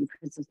up marrying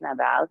Princess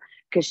Lamballe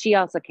because she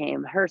also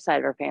her side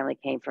of her family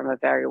came from a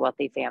very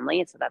wealthy family.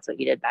 And so that's what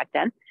he did back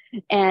then.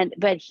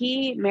 But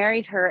he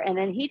married her and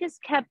then he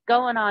just kept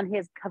going on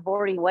his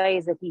cavorting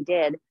ways that he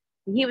did.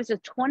 He was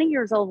just 20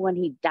 years old when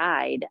he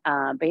died,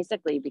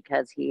 basically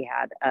because he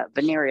had a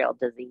venereal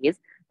disease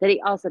that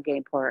he also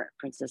gave poor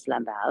Princess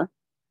Lamballe.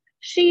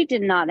 She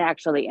did not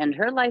actually end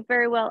her life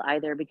very well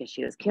either because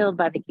she was killed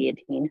by the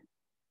guillotine,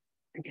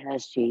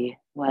 because she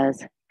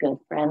was good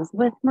friends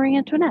with Marie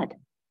Antoinette.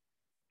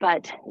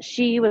 But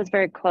she was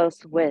very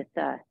close with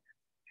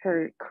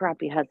her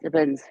crappy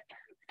husband's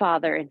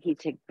father, and he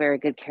took very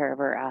good care of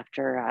her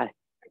after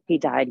he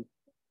died.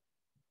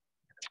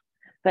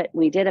 But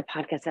we did a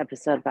podcast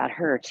episode about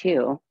her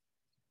too.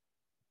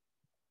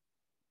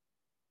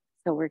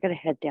 So we're going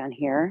to head down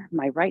here.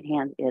 My right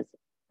hand is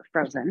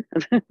frozen.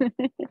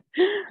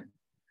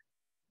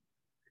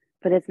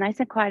 But it's nice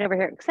and quiet over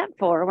here, except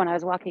for when I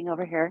was walking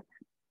over here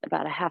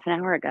about a half an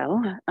hour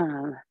ago,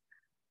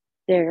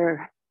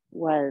 there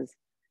was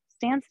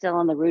standstill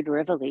on the Rue de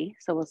Rivoli.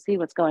 So we'll see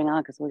what's going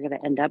on because we're going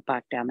to end up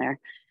back down there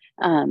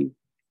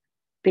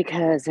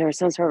because there was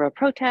some sort of a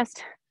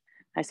protest.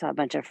 I saw a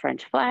bunch of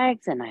French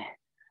flags and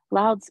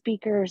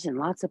loudspeakers and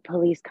lots of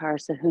police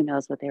cars. So who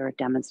knows what they were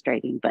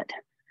demonstrating, but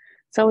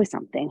it's always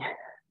something.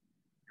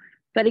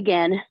 But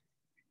again,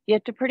 you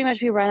have to pretty much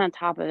be right on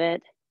top of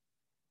it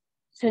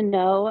to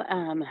know.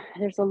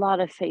 There's a lot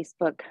of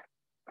Facebook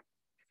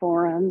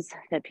forums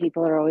that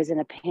people are always in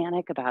a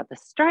panic about the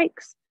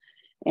strikes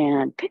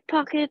and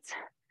pickpockets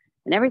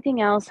and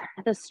everything else.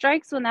 The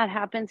strikes, when that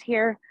happens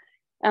here,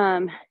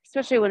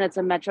 especially when it's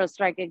a metro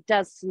strike, it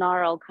does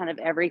snarl kind of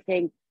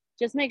everything.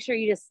 Just make sure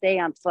you just stay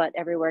on foot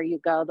everywhere you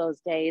go those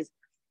days.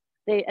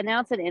 They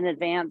announce it in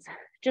advance.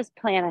 Just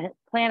plan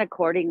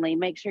accordingly.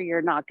 Make sure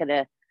you're not going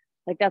to,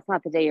 that's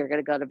not the day you're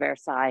going to go to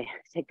Versailles,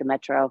 take the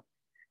metro,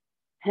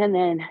 and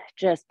then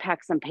just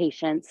pack some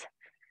patience.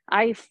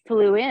 I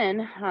flew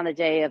in on the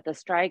day of the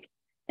strike,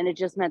 and it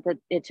just meant that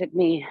it took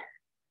me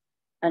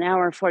an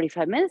hour and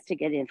 45 minutes to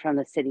get in from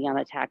the city on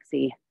a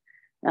taxi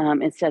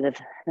instead of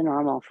the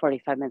normal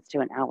 45 minutes to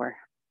an hour.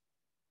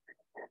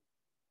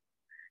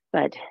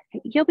 But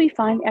you'll be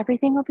fine.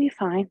 Everything will be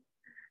fine.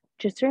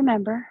 Just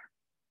remember,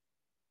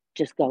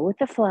 just go with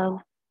the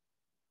flow.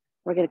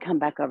 We're going to come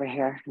back over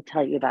here and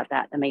tell you about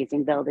that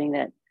amazing building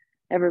that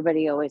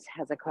everybody always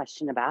has a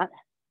question about.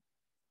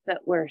 But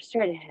we're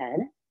straight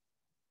ahead.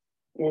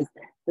 Is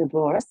the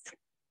Bourse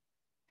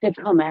de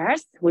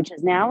Commerce, which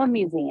is now a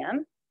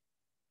museum.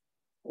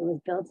 It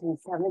was built in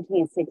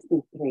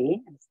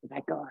 1763. Let's see if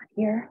I go on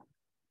here.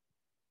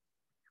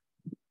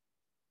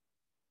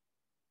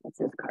 What's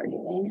this car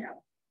doing?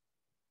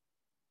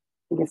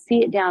 You can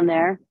see it down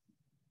there.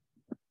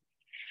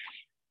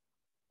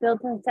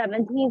 Built in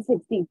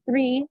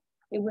 1763.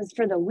 It was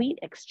for the wheat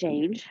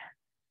exchange.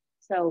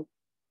 So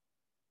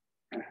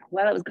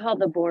while it was called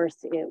the Bourse,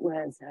 it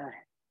was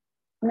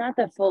not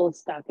the full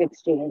stock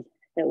exchange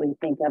that we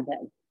think of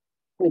that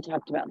we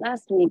talked about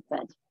last week,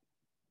 but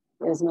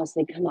it was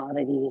mostly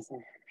commodities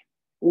and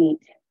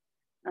wheat.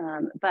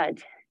 But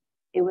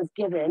it was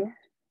given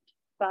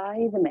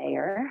by the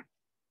mayor,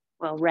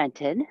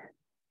 rented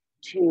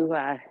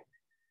to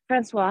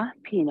Francois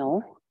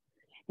Pinault,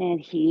 and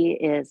he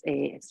is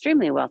an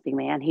extremely wealthy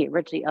man. He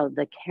originally owned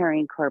the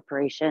Kering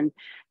Corporation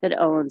that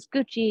owns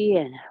Gucci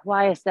and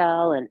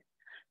YSL and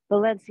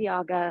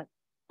Balenciaga,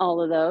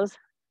 all of those.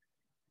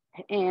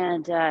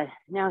 And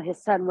now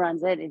his son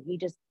runs it, and he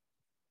just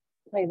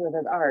plays with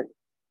his art.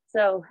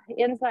 So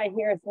inside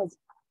here it says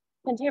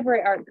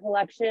contemporary art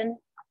collection,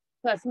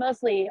 plus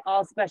mostly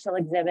all special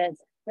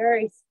exhibits.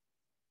 You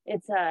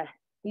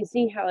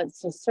see how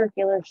it's just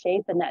circular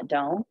shape in that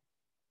dome.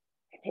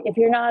 If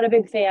you're not a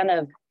big fan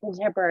of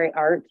contemporary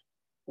art,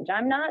 which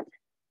I'm not,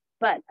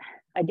 but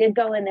I did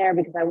go in there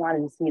because I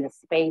wanted to see the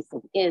space.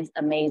 It is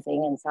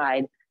amazing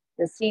inside.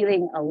 The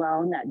ceiling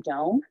alone, that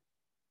dome,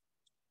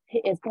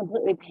 is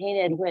completely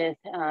painted with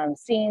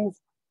scenes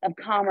of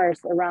commerce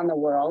around the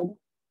world,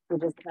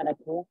 which is kind of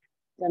cool,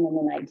 done in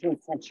the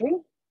 19th century.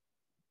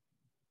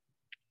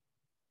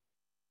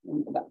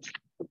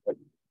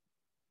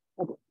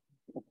 Okay.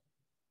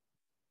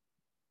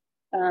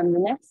 The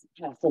next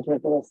passage we're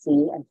going to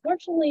see,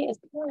 unfortunately, is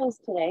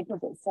closed today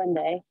because it's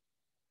Sunday,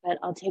 but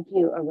I'll take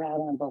you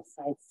around on both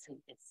sides so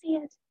you can see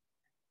it.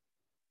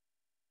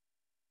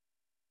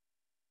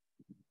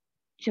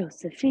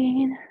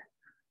 Josephine.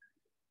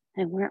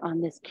 And we're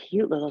on this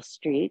cute little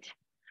street.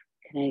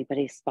 Can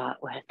anybody spot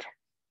what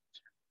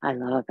I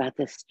love about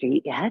this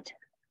street yet?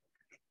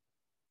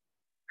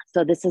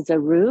 So this is a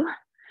Rue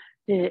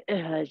de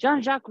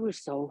Jean-Jacques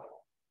Rousseau,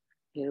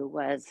 who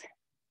was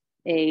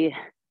a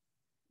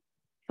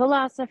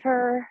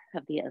philosopher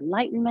of the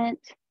Enlightenment.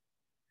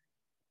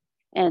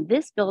 And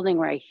this building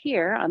right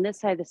here on this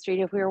side of the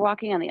street, if we were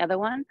walking on the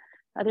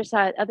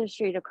other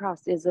street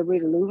across is the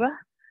Rue de Louvre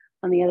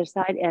on the other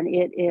side. And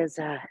it is,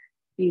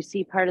 you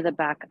see part of the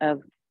back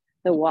of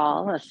the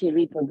wall of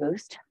Philippe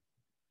Auguste.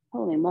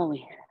 Holy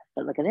moly,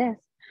 but look at this.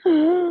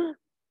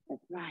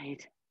 That's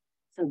right.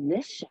 So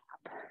this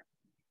shop,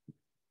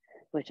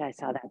 which I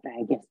saw that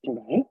bag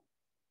yesterday,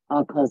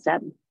 all closed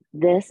up.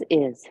 This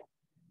is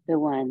the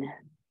one.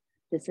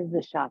 This is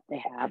the shop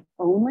they have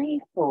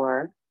only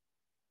for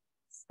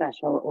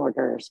special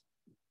orders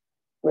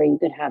where you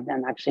could have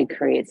them actually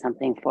create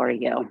something for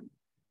you.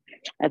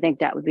 I think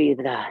that would be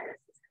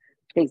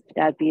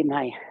that'd be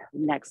my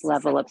next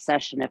level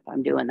obsession if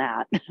I'm doing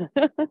that.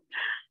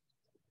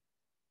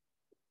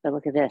 But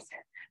look at this.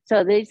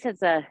 So this is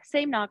the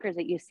same knockers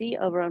that you see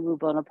over on Rue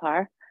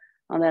Bonaparte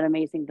on that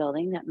amazing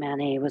building that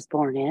Manet was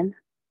born in.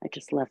 I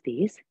just love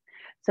these.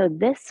 So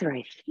this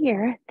right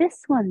here,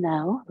 this one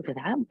though, look at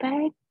that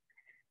bag.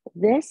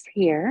 This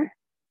here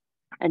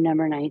at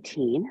number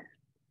 19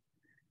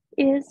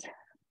 is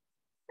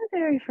the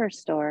very first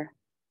store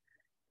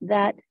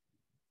that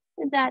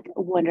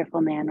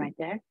wonderful man right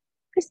there,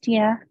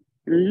 Christian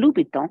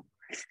Louboutin,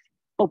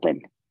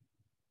 opened.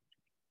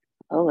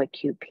 Oh, a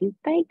cute pink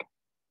bag.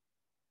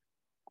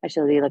 I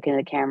should be looking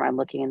at the camera. I'm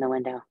looking in the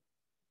window.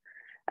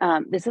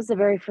 This is the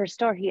very first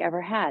store he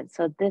ever had.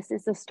 So this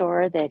is the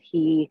store that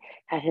he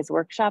had his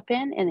workshop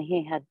in, and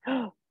he had,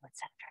 oh, what's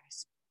that?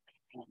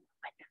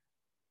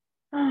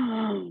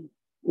 Oh,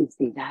 you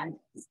see that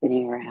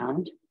spinning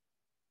around?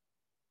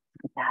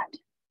 Look at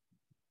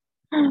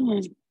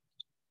that.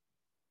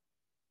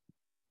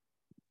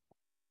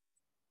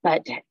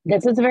 But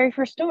this is the very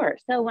first store.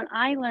 So when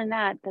I learned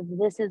that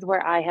this is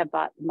where I have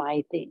bought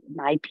my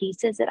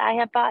pieces that I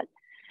have bought,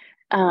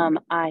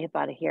 I have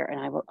bought it here, and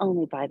I will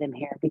only buy them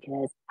here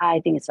because I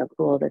think it's so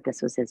cool that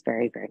this was his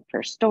very, very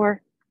first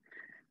store.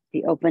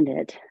 He opened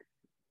it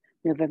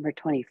November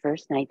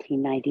 21st,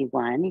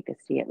 1991. You can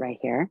see it right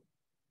here.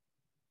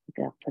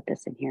 I'll put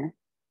this in here.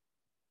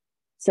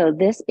 So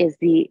this is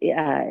the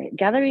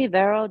Galerie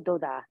Vero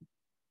Doda.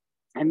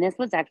 And this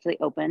was actually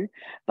opened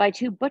by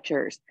two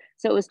butchers.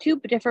 So it was two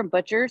different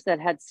butchers that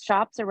had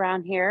shops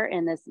around here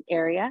in this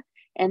area.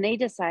 And they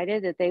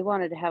decided that they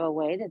wanted to have a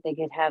way that they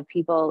could have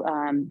people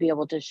be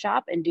able to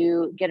shop and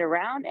get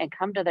around and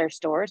come to their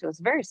stores. It was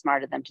very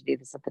smart of them to do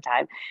this at the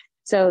time.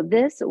 So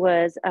this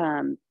was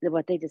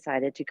what they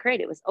decided to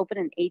create. It was opened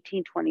in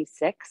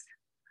 1826.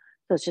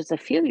 So it's just a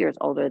few years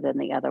older than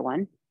the other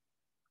one.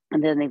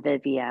 And then the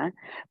Vivia,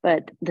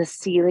 but the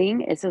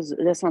ceiling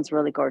this one's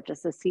really gorgeous.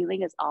 The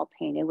ceiling is all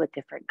painted with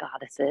different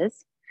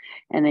goddesses.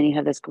 And then you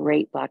have this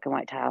great black and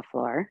white tile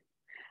floor.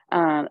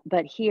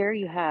 But here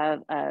you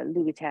have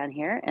Louis Vuitton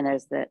here, and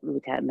there's the Louis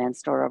Vuitton men's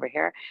store over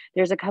here.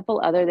 There's a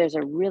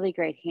really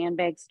great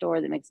handbag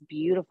store that makes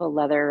beautiful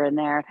leather in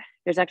there.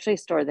 There's actually a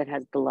store that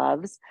has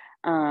gloves.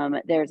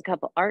 There's a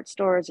couple art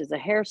stores, there's a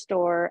hair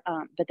store,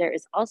 but there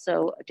is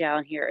also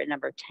down here at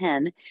number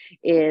 10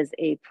 is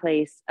a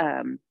place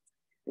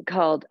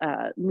called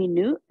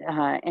Minute,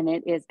 and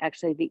it is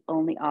actually the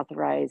only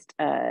authorized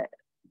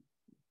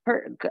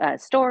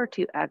store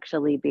to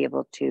actually be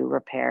able to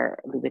repair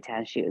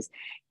Louboutin shoes.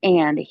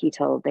 And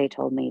they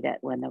told me that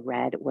when the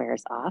red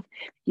wears off,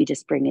 you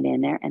just bring it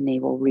in there and they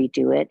will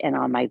redo it. And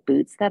on my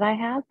boots that I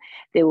have,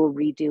 they will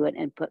redo it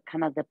and put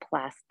kind of the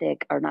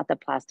plastic, or not the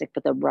plastic,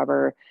 but the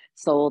rubber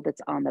sole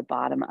that's on the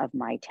bottom of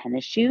my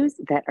tennis shoes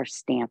that are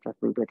stamped with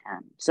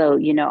Louboutin. So,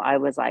 I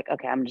was like,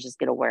 okay, I'm just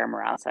going to wear them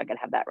around so I can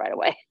have that right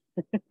away.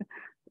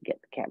 Get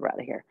the camera out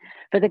of here.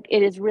 But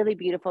it is really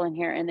beautiful in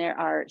here, and there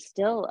are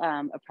still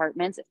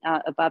apartments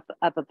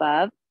up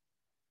above.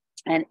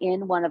 And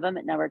in one of them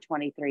at number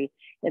 23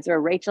 is where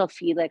Rachel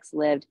Felix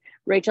lived.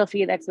 Rachel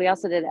Felix, we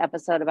also did an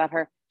episode about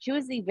her. She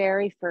was the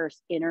very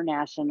first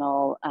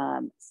international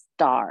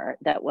star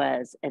that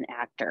was an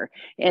actor.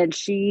 And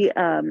she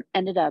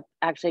ended up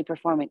actually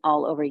performing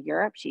all over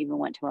Europe. She even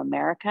went to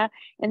America.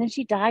 And then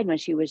she died when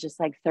she was just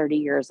like 30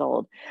 years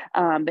old.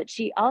 But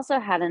she also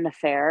had an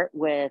affair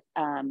with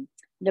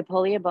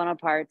Napoleon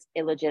Bonaparte's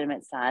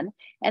illegitimate son.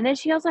 And then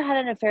she also had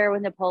an affair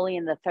with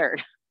Napoleon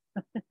III.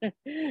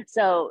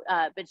 So,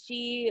 but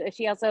she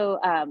also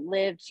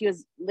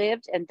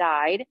lived and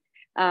died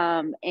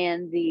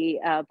in the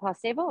Place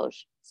des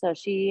Vosges. So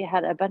she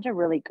had a bunch of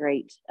really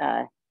great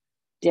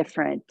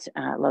different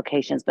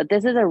locations, but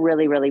this is a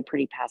really, really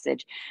pretty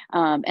passage.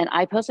 And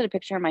I posted a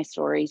picture of my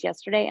stories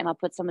yesterday, and I'll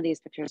put some of these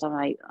pictures on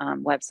my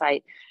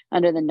website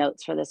under the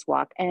notes for this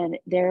walk. And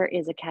there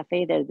is a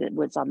cafe there that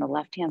was on the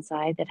left-hand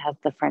side that has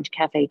the French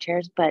cafe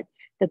chairs, but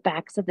the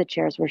backs of the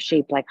chairs were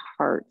shaped like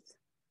hearts.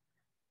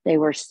 They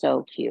were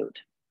so cute.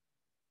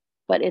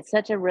 But it's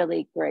such a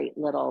really great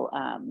little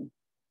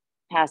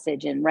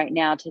passage. And right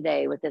now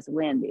today with this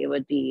wind, it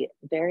would be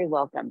very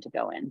welcome to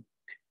go in.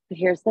 But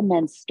here's the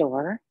men's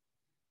store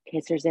in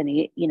case there's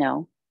any, you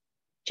know,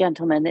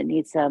 gentleman that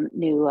needs some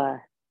new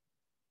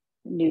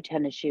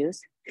tennis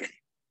shoes.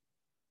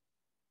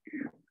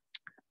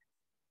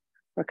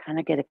 We're kind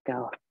of going to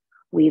go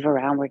weave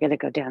around. We're going to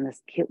go down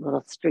this cute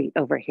little street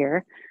over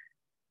here.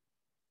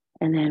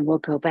 And then we'll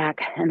go back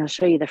and I'll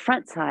show you the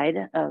front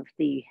side of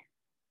the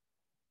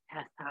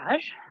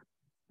passage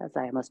as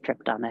I almost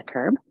tripped on that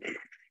curb.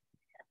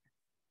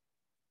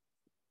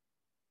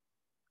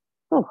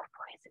 Oh,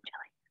 boy, is it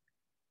chilly.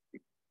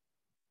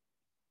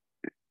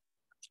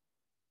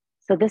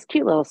 So this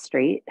cute little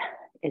street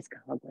is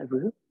called the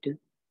Rue du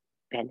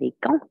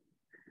Pelican.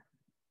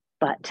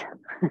 But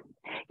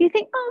you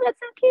think, oh, that's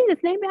so cute.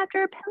 It's named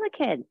after a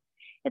pelican.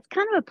 It's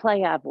kind of a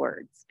play of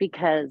words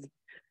because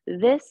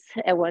this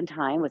at one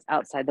time was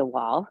outside the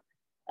wall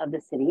of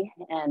the city.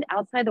 And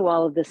outside the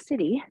wall of the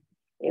city,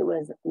 it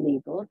was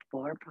legal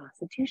for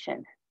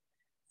prostitution.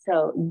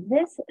 So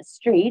this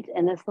street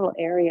and this little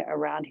area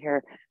around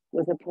here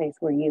was a place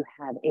where you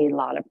had a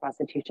lot of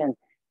prostitution.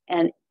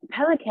 And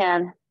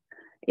pelican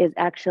is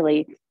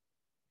actually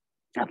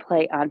a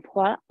play on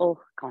poids au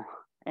camp.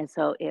 And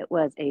so it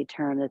was a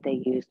term that they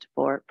used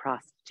for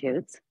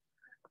prostitutes.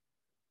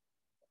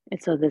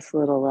 And so this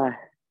little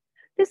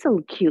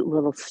cute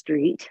little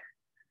street,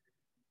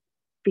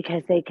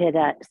 because they could,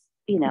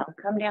 you know,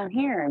 come down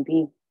here and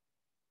be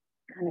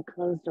kind of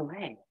closed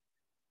away.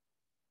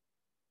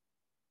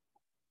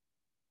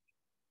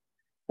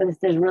 But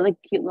there's a really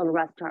cute little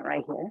restaurant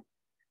right here.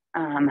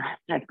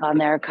 I've gone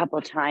there a couple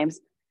of times.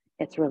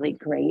 It's really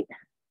great.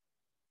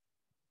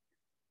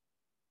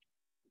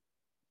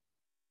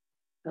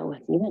 But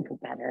what's even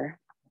better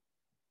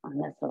on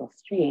this little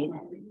street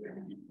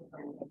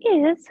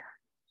is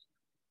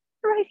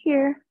right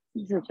here.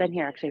 This has been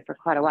here actually for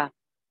quite a while.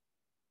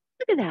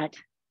 Look at that.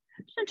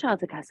 Jean-Charles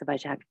Casa by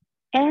Jack.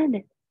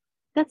 And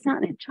that's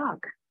not in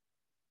chalk.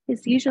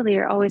 These usually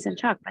are always in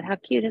chalk, but how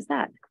cute is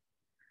that?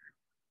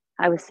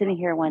 I was sitting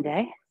here one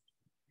day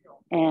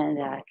and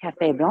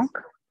Café Blanc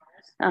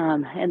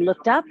and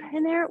looked up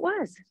and there it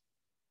was.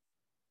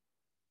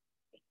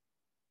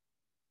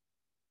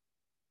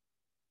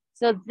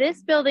 So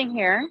this building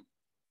here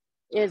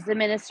is the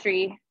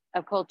Ministry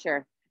of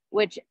Culture,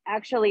 which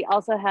actually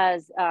also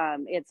has,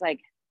 it's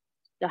like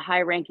the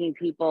high-ranking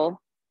people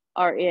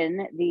are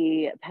in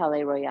the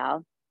Palais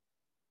Royal.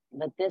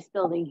 But this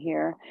building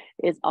here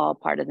is all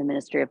part of the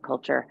Ministry of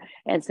Culture.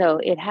 And so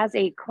it has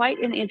quite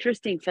an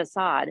interesting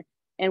facade.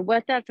 And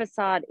what that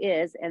facade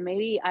is, and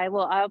maybe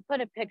I'll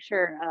put a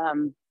picture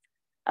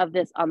of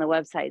this on the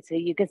website so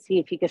you can see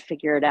if you could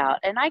figure it out.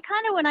 And I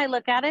kind of, when I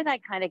look at it, I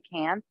kind of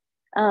can.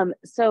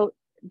 So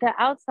the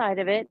outside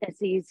of it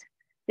is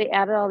they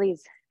added all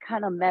these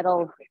kind of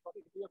metal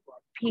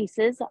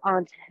pieces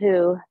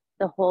onto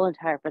the whole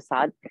entire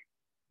facade.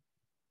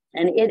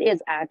 And it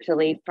is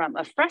actually from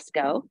a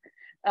fresco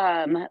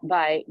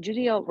by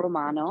Giulio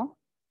Romano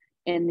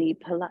in the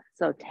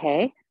Palazzo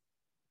Te.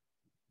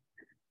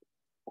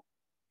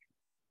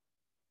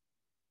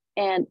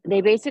 And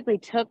they basically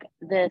took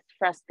this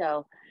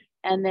fresco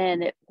and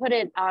then put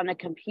it on a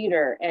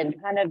computer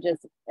and kind of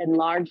just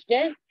enlarged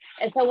it.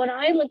 And so when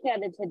I looked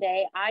at it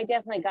today, I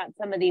definitely got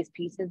some of these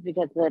pieces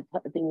because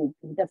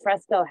the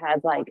fresco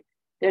has like,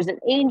 there's an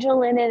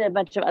angel in it, a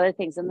bunch of other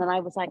things. And then I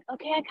was like,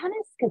 okay, I kind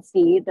of could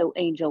see the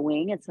angel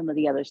wing and some of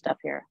the other stuff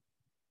here.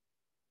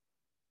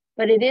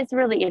 But it is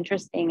really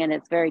interesting and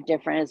it's very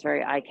different. It's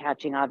very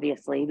eye-catching,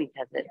 obviously,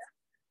 because it's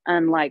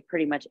unlike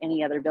pretty much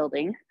any other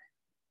building.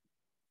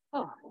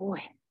 Oh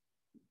boy.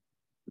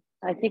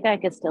 I think I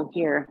could still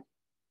hear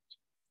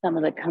some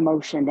of the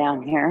commotion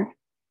down here.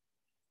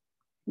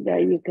 There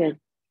you could,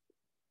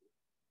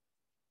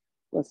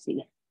 we'll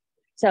see.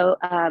 So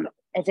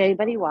has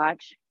anybody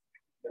watched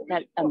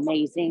that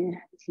amazing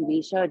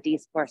TV show,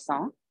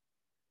 10%,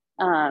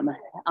 on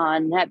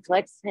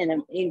Netflix?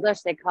 In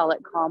English, they call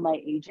it Call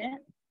My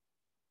Agent.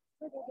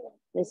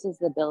 This is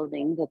the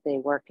building that they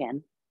work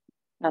in.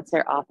 That's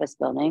their office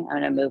building.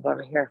 I'm going to move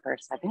over here for a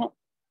second.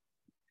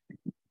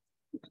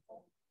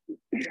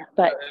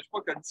 But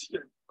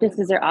this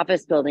is their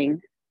office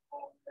building.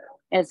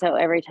 And so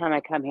every time I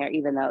come here,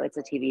 even though it's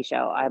a TV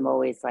show, I'm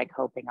always like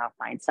hoping I'll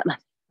find some.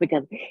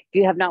 Because if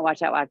you have not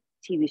watched that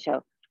TV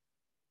show,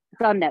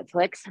 it's on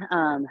Netflix.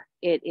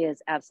 It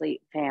is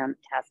absolutely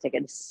fantastic.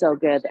 It's so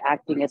good. The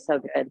acting is so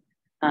good.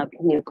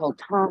 Camille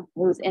Colton,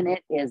 who's in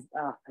it, is,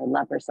 I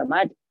love her so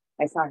much.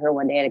 I saw her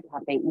one day at a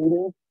cafe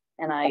eating,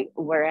 and I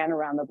ran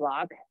around the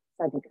block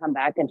so I could come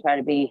back and try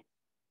to be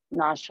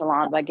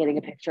nonchalant by getting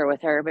a picture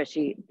with her. But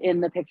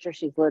in the picture,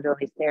 she's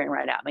literally staring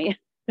right at me.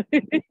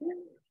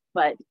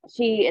 But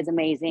she is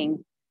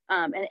amazing.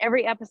 And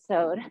every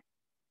episode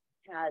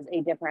has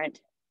a different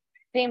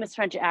famous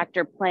French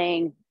actor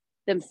playing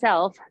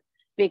themselves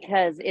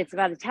because it's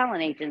about a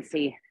talent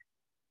agency.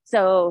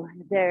 So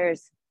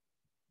there's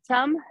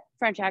some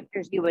French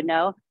actors you would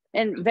know,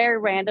 and very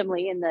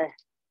randomly in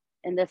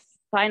the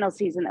final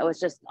season that was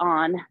just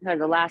on, or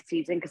the last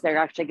season, because they're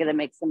actually going to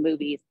make some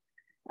movies.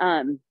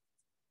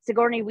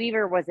 Sigourney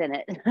Weaver was in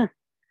it,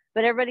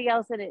 but everybody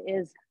else in it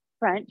is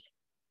French.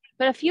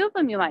 But a few of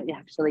them you might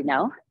actually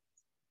know,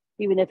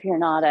 even if you're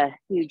not a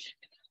huge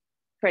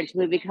French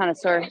movie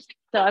connoisseur.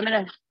 So I'm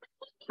going to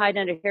hide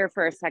under here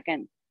for a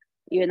second,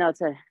 even though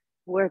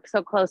we're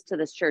so close to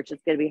this church,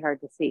 it's going to be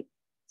hard to see.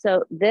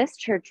 So this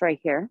church right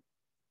here,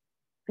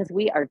 because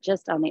we are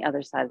just on the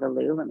other side of the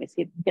Louvre. Let me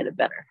see if we can get a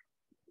better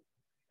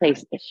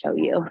place to show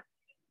you.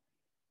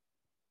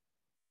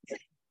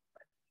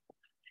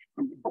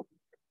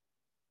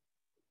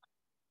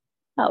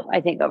 Oh,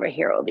 I think over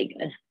here will be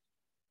good.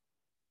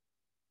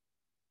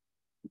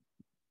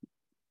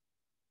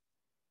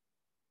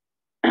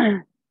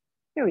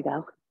 Here we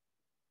go.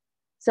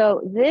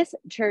 So this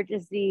church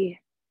is the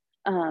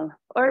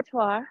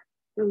Oratoire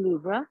du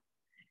Louvre,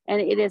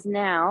 and it is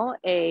now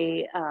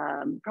a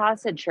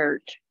Protestant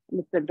church.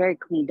 It's been very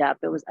cleaned up.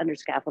 It was under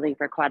scaffolding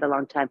for quite a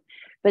long time.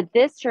 But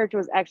this church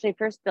was actually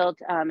first built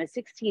in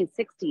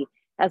 1660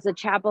 as the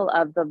chapel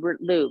of the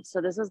Louvre.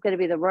 So this was going to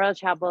be the Royal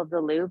Chapel of the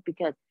Louvre,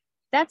 because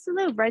that's the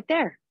Louvre right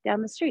there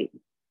down the street.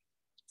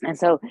 And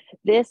so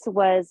this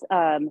was,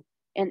 and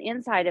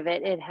inside of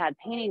it, it had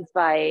paintings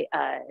by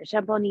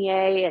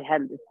Champollion, it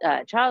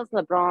had Charles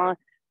Lebrun,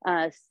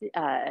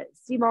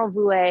 Simon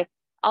Vouet,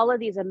 all of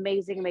these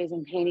amazing,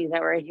 amazing paintings that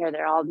were in here.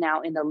 They're all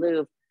now in the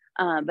Louvre.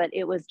 But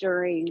it was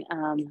during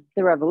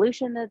the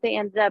Revolution that they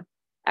ended up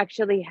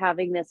actually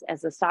having this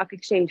as a stock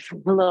exchange for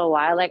a little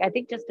while. Like I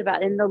think just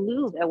about in the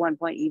Louvre at one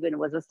point even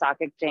was a stock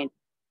exchange.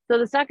 So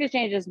the stock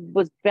exchange just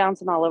was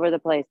bouncing all over the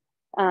place.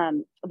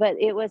 But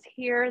it was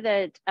here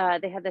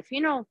that they had the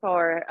funeral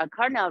for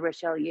Cardinal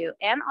Richelieu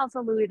and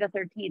also Louis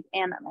XIII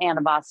and Anne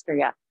of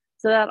Austria.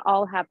 So that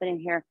all happened in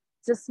here.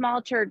 It's a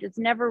small church. It's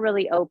never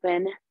really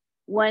open.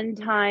 One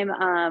time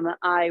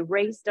I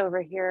raced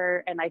over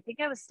here, and I think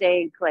I was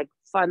staying like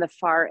on the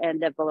far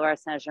end of Boulevard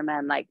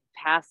Saint-Germain, like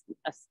past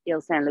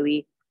Ile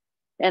Saint-Louis.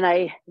 And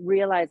I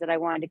realized that I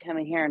wanted to come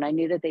in here, and I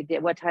knew that they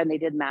did what time they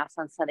did mass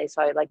on Sunday.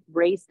 So I like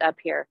raced up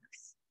here.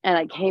 And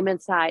I came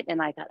inside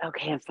and I thought,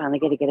 okay, I'm finally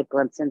going to get a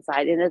glimpse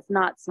inside. And it's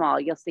not small.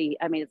 You'll see.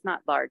 I mean, it's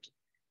not large.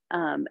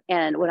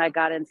 And when I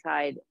got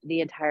inside,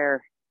 the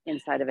entire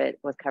inside of it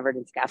was covered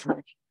in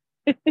scaffolding.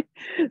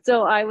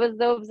 So I was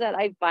so upset.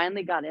 I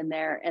finally got in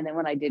there. And then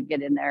when I did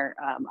get in there,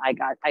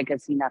 I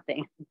could see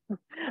nothing.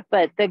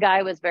 But the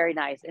guy was very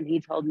nice. And he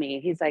told me,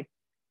 he's like,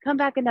 come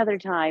back another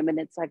time. And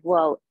it's like,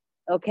 well,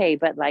 okay,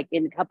 but like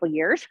in a couple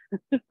years.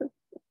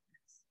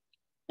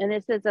 And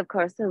this is, of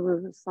course, the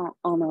Rue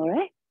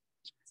Saint-Honoré,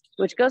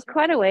 which goes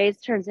quite a ways,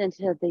 turns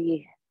into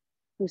the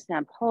Rue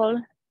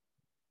Saint-Paul.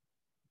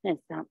 And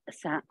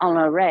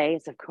Saint-Honoré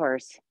is, of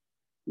course,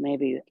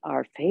 maybe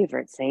our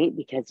favorite saint,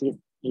 because he's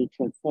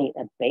patron saint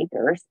of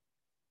bakers.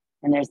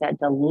 And there's that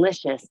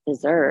delicious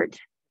dessert,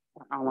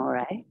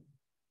 Saint-Honoré.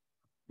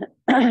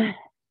 So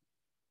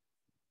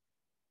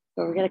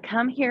we're going to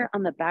come here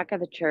on the back of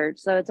the church.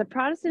 So it's a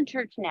Protestant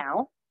church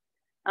now.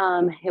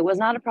 It was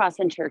not a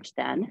Protestant church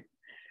then,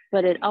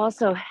 but it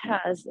also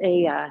has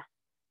a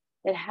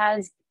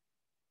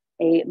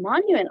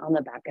monument on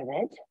the back of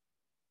it.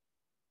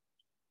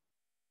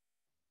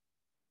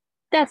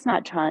 That's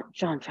not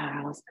John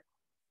Charles.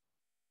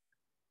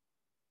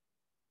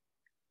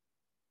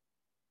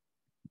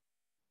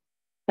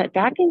 But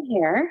back in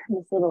here,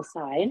 this little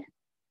side,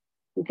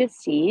 you could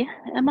see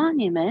a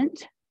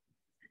monument.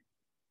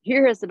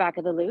 Here is the back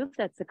of the Louvre.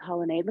 That's the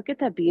colonnade. Look at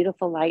that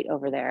beautiful light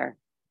over there.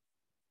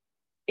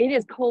 It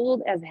is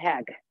cold as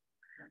heck,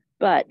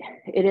 but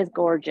it is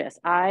gorgeous.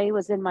 I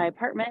was in my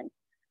apartment.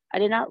 I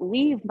did not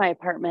leave my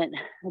apartment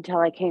until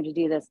I came to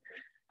do this.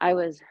 I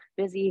was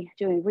busy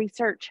doing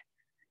research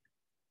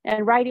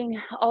and writing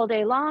all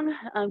day long,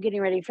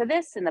 getting ready for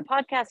this and the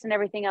podcast and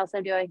everything else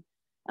I'm doing,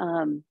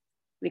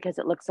 because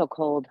it looks so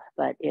cold,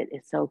 but it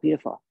is so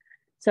beautiful.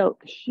 So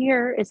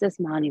here is this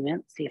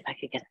monument. Let's see if I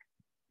could get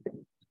a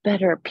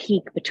better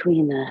peek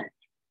between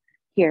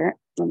here.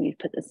 Let me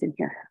put this in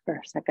here for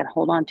a second.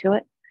 Hold on to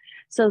it.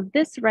 So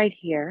this right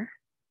here,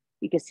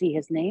 you can see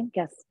his name,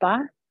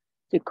 Gaspard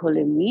de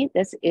Coligny.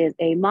 This is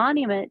a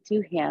monument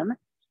to him.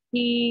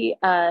 He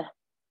died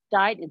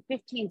in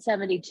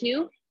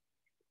 1572.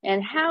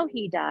 And how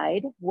he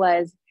died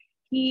was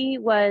he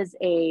was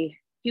a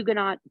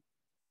Huguenot,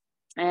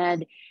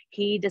 and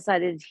he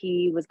decided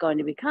he was going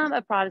to become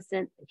a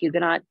Protestant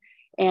Huguenot.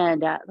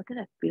 And look at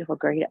that beautiful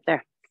grate up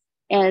there.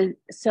 And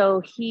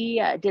so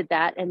he did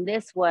that. And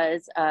this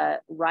was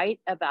right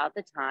about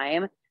the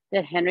time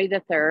that Henry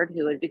III,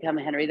 who would become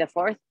Henry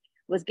IV,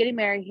 was getting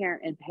married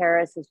here in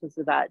Paris. This was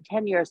about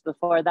 10 years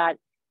before that.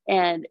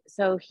 And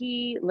so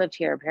he lived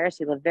here in Paris.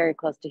 He lived very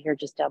close to here,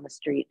 just down the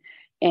street.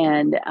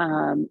 And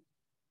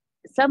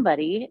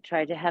somebody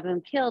tried to have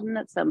him killed, and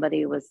that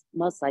somebody was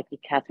most likely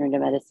Catherine de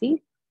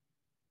Medici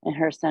and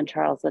her son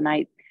Charles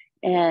IX.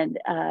 And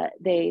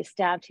they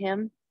stabbed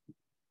him.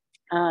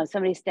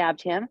 Somebody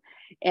stabbed him,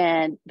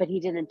 but he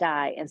didn't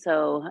die. And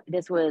so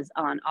this was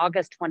on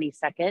August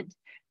 22nd,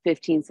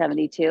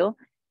 1572.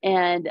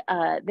 And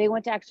they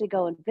went to actually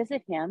go and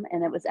visit him.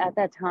 And it was at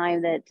that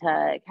time that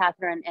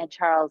Catherine and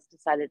Charles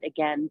decided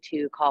again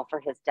to call for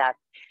his death.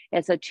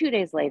 And so 2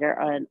 days later,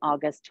 on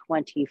August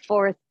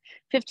 24th,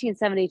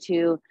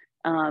 1572,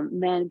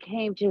 men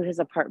came to his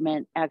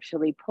apartment,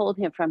 actually pulled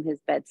him from his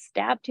bed,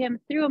 stabbed him,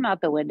 threw him out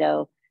the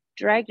window,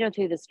 dragged him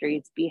through the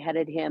streets,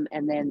 beheaded him,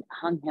 and then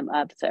hung him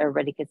up so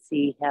everybody could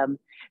see him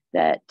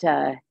that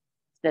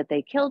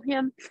they killed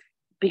him,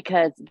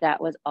 because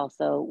that was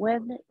also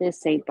when the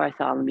St.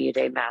 Bartholomew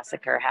Day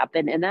massacre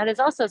happened. And that is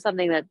also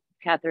something that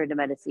Catherine de'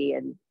 Medici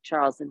and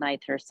Charles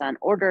IX, her son,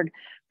 ordered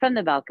from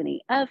the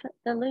balcony of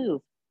the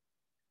Louvre.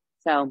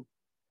 So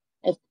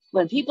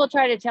when people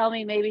try to tell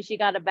me maybe she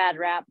got a bad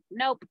rap,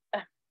 nope.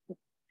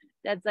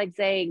 That's like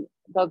saying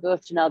Coco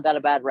Chanel got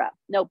a bad rap.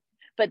 Nope.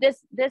 But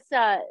this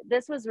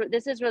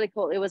is really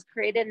cool. It was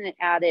created and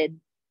added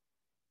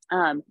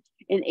in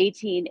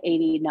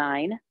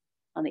 1889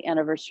 on the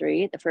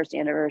anniversary, the first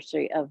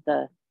anniversary of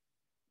the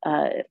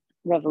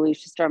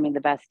revolution, storming the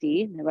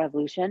Bastille, the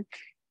revolution.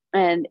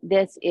 And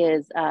this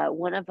is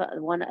one of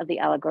the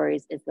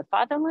allegories is the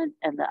fatherland,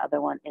 and the other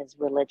one is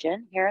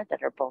religion here,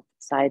 that are both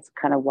sides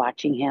kind of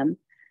watching him.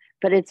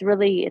 But it's a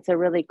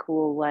really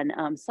cool one.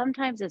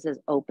 Sometimes this is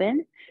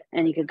open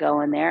and you could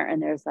go in there,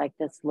 and there's like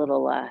this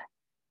little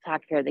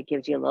talk here that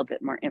gives you a little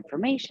bit more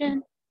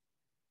information,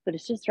 but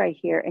it's just right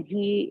here. And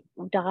he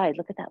died.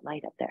 Look at that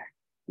light up there.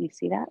 You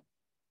see that?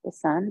 The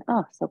sun.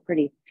 Oh, so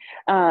pretty.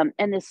 And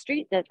the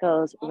street that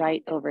goes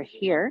right over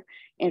here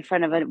in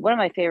front of one of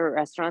my favorite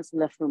restaurants,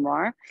 Le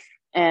Fumoir,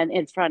 and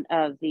in front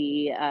of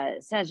the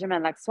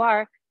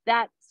Saint-Germain-l'Auxerrois,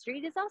 that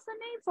street is also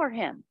named for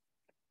him.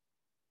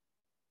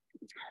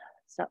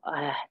 So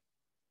I'm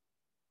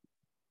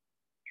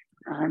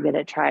going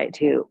to try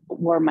to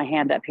warm my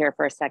hand up here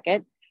for a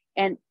second.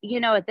 And you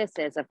know what this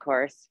is, of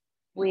course.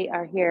 We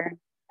are here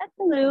at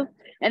the Louvre,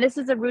 and this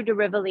is the Rue de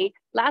Rivoli.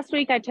 Last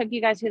week, I took you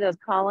guys through those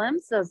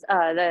columns, those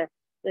the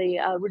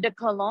Rue de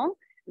Colomb.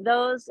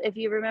 Those, if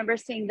you remember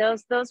seeing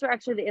those were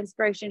actually the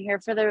inspiration here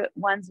for the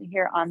ones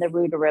here on the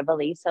Rue de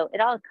Rivoli. So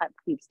it all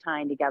keeps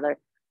tying together.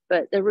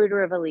 But the Rue de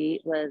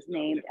Rivoli was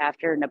named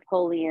after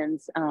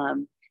Napoleon's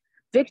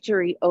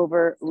victory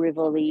over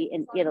Rivoli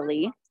in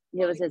Italy.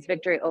 It was his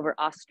victory over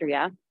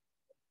Austria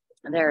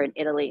there in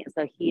Italy. And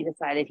so he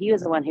decided, he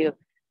was the one who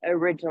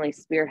originally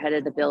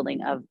spearheaded the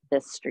building of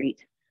this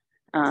street.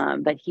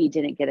 But he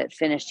didn't get it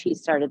finished. He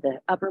started the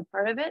upper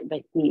part of it,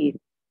 but it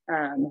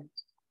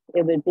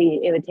would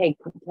take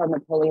until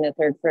Napoleon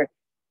III for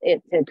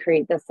it to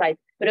create this site.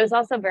 But it was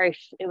also very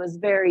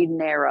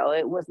narrow.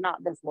 It was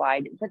not this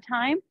wide at the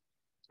time.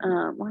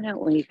 Why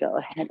don't we go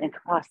ahead and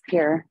cross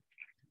here?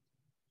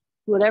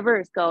 Whatever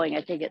is going,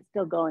 I think it's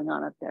still going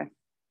on up there.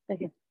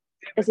 Okay.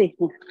 Let's see.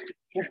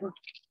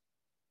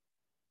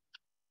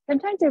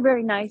 Sometimes they're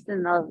very nice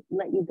and they'll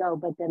let you go,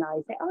 but then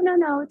I say, oh,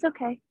 no, it's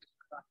okay.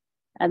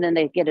 And then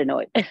they get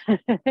annoyed.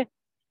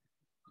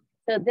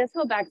 So this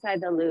whole backside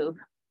of the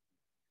Louvre,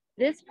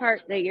 this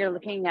part that you're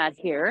looking at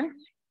here,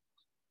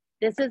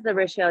 this is the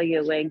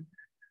Richelieu wing.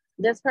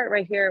 This part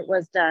right here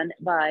was done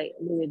by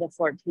Louis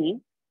XIV.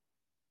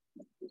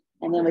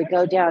 And then we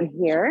go down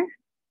here.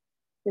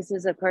 This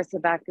is, of course, the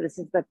back. This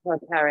is the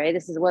Portare.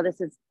 This is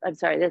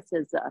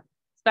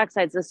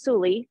backside's the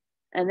Sully.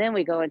 And then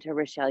we go into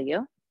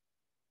Richelieu.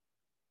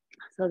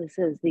 So this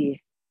is the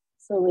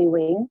Sully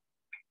wing.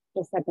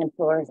 The second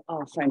floor is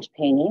all French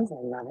paintings. I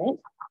love it.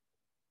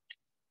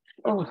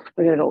 Oh,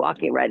 we're going to go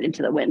walking right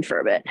into the wind for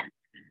a bit.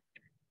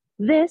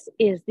 This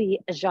is the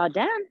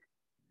Jardin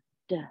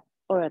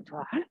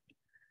d'Oratoire,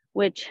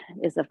 which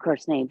is, of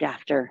course, named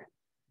after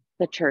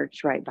the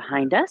church right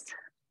behind us.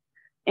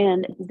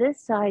 And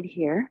this side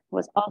here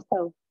was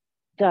also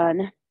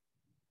done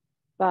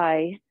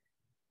by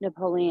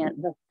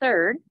Napoleon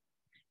III.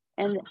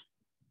 And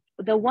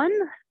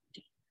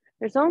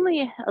there's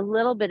only a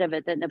little bit of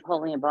it that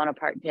Napoleon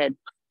Bonaparte did.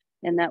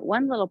 And that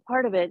one little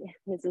part of it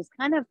is this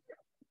kind of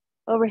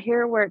over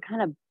here where it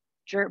kind of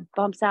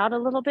bumps out a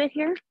little bit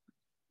here.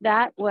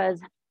 That was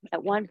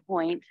at one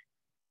point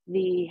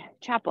the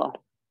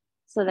chapel.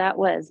 So that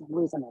was, I'm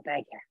losing my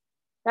bag here.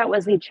 That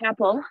was the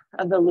chapel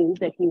of the Louvre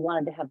that he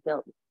wanted to have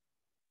built.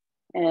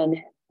 And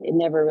it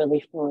never really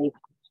fully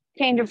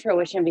came to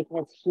fruition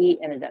because he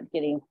ended up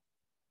getting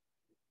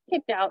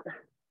kicked out.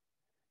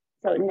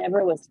 So it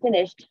never was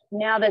finished.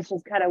 Now that's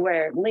just kind of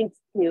where it links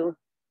to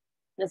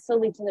the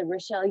Sully to the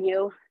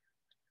Richelieu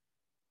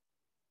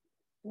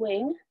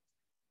wing.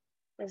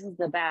 This is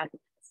the back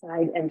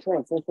side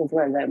entrance. This is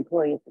where the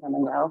employees come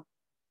and go.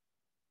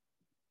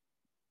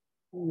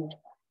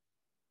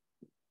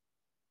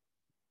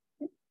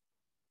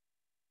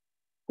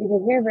 You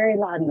can hear very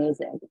loud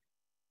music.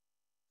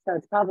 So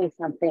it's probably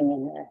something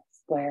in the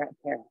square up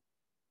here.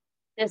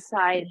 This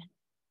side,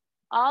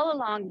 all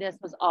along this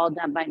was all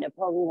done by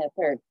Napoleon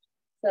III.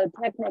 So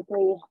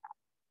technically,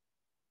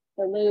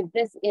 the Louvre,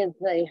 this is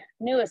the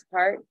newest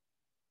part.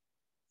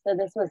 So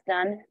this was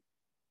done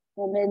in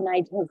the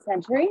mid-19th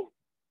century.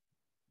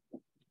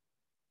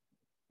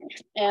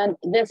 And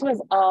this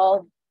was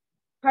all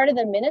part of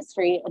the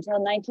ministry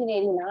until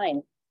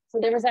 1989. So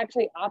there was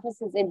actually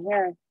offices in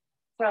here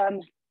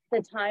from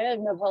the time of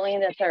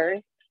Napoleon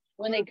III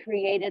when they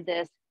created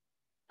this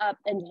up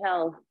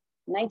until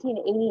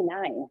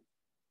 1989.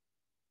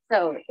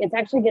 So it's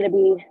actually going to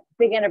be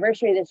big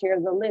anniversary this year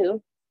of the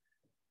Louvre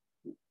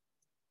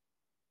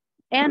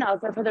and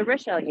also for the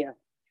Richelieu.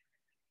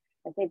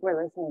 I think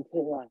we're listening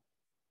to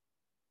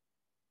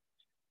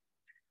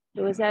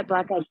who was that?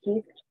 Black Eyed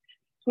Peas.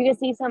 You can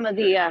see some of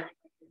the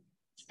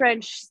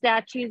French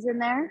statues in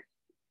there.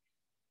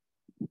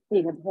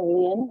 See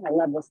Napoleon. I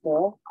love this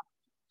stool.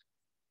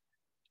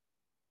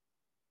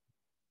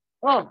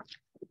 Oh,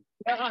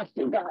 gosh,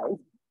 you guys.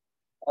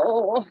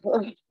 Oh,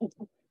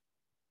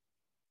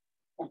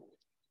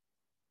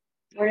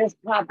 we're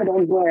just popping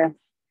in here.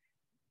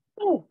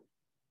 Oh.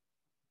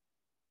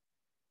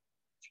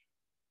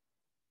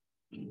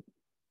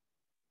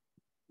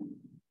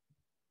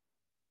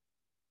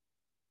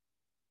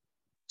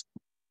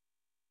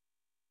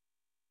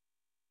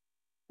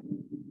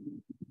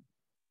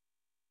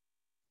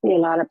 See a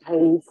lot of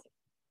police.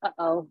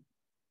 Uh-oh.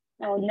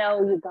 Oh,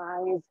 no, you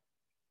guys.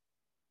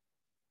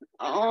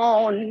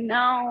 Oh,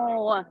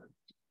 no.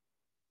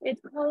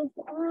 It's closed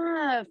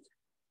off.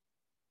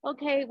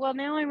 Okay, well,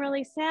 now I'm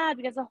really sad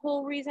because the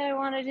whole reason I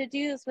wanted to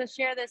do this was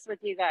share this with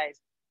you guys.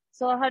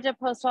 So I'll have to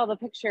post all the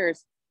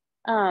pictures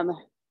of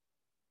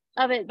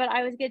it, but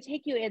I was going to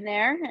take you in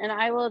there and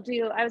I was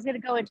going to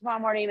go in tomorrow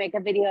morning and make a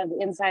video of the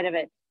inside of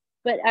it,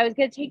 but I was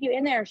going to take you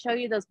in there and show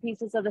you those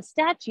pieces of the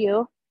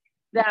statue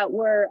that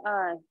were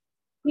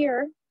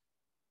here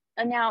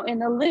and now in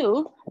the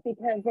Louvre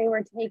because they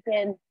were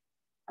taken,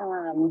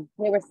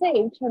 they were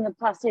saved from the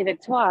Place des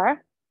Victoires,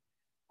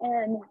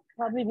 and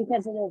probably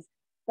because of this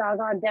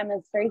doggone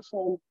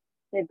demonstration,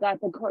 they've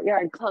got the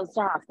courtyard closed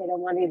off. They don't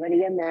want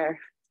anybody in there.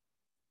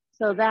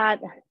 So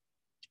that,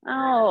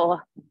 oh,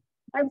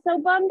 I'm so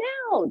bummed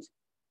out.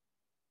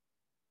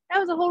 That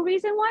was the whole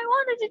reason why I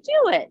wanted to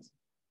do it.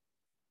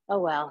 Oh,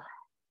 well,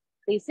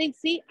 these things,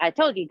 see, I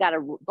told you, you got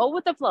to go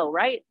with the flow,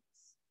 right?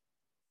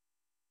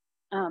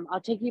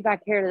 I'll take you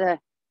back here to the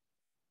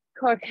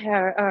Cour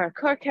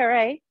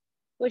Carré,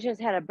 which has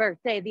had a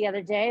birthday the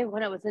other day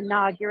when it was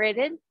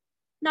inaugurated,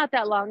 not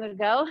that long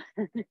ago,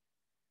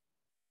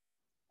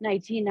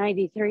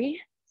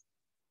 1993.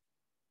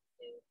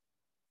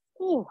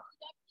 Ooh.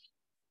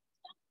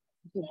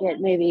 You get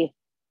maybe,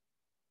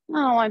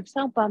 oh, I'm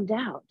so bummed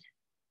out.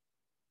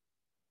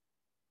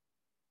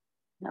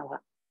 No,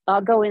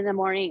 I'll go in the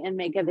morning and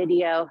make a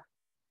video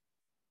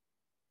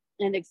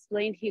and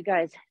explain to you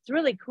guys. It's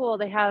really cool.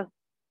 They have,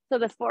 so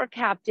the 4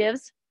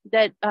 captives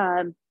that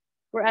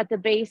were at the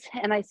base,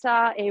 and I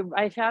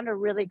found a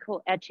really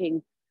cool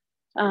etching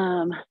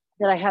that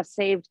I have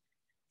saved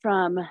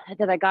from,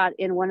 that I got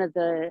in one of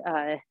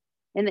the,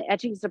 in the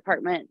etchings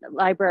department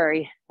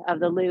library of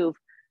the Louvre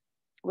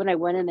when I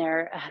went in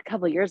there a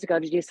couple of years ago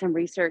to do some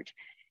research.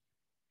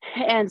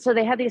 And so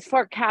they had these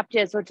 4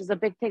 captives, which is a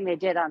big thing they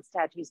did on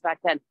statues back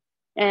then.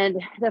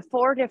 And the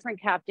 4 different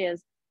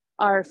captives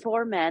are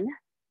 4 men,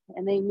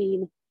 and they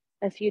mean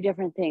a few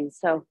different things.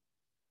 So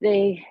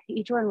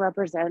each one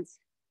represents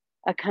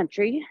a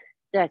country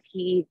that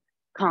he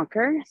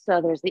conquered.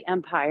 So there's the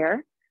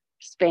Empire,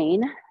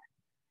 Spain,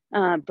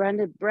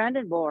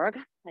 Brandenburg.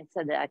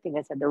 I think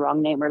I said the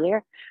wrong name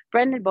earlier.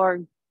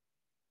 Brandenburg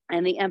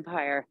and the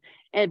Empire.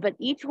 But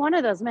each one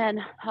of those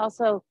men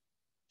also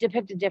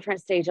depict a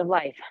different stage of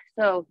life.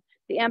 So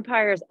the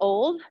Empire is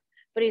old,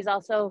 but he's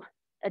also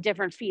a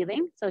different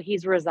feeling. So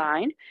he's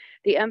resigned.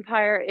 The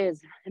Empire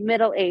is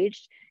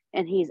middle-aged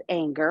and he's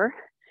anger.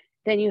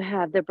 Then you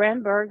have the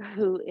Brandenburg,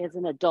 who is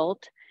an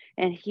adult,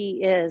 and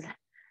he is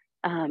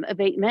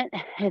abatement.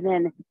 And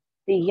then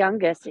the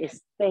youngest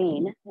is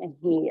Spain, and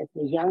he is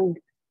the young,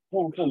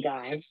 handsome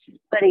guy,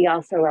 but he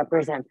also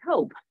represents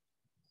hope.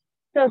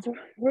 So it's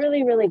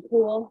really, really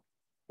cool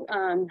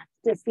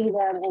to see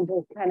them and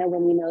just kind of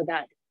when you know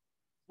that,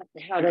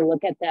 how to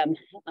look at them.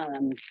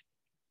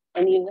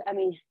 And you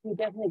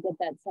definitely get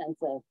that sense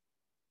of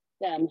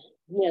them.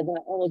 You know,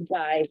 the old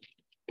guy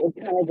would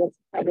kind of just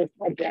have his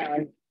head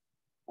down.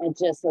 It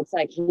just looks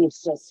like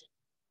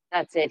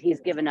that's it.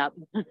 He's given up.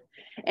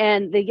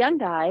 And the young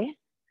guy,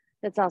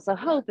 that's also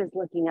hope, is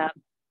looking up.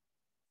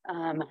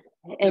 And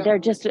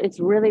it's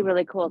really,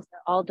 really cool. It's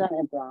all done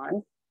in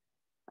bronze.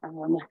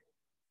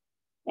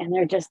 And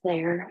they're just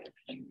there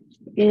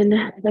in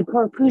the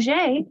Corps,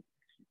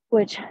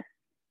 which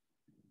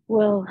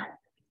will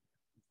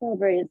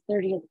celebrate its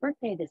 30th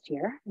birthday this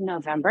year, in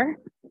November,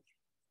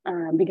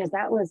 because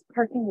that was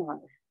parking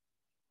lot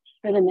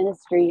for the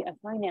Ministry of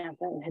Finance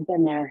that had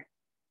been there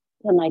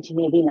till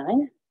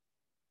 1989.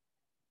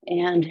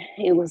 And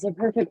it was a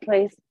perfect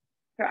place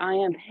for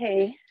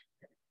IMPay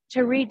to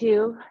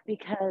redo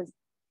because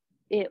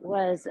it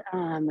was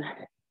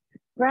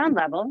ground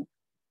level,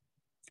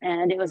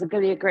 and it was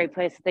going to be a great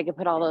place that they could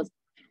put all those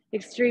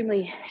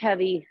extremely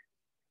heavy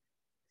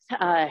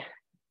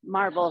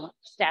marble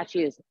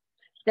statues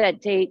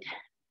that date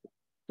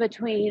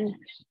between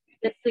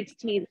the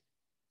 16th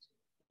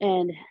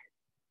and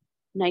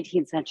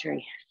 19th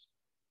century.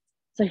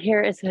 So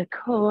here is the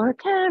Cour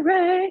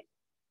Carré.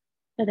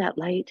 Look at that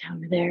light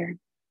over there.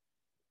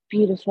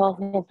 Beautiful.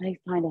 Hopefully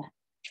find a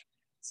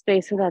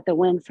space without the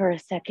wind for a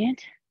second.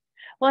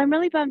 Well, I'm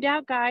really bummed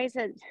out, guys,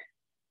 that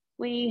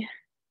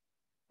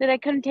I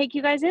couldn't take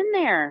you guys in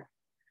there.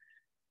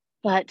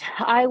 But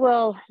I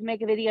will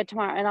make a video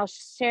tomorrow and I'll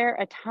share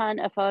a ton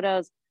of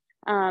photos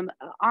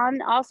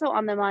also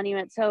on the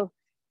monument. So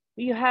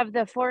you have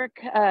the 4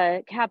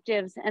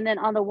 captives, and then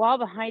on the wall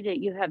behind it,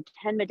 you have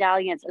 10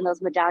 medallions, and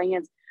those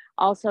medallions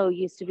also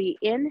used to be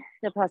in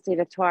the Place des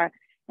Victoires,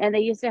 and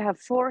they used to have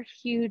 4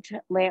 huge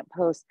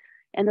lampposts,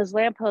 and those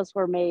lampposts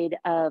were made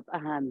of,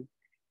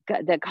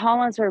 the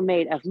columns were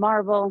made of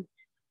marble,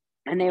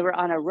 and they were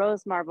on a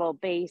rose marble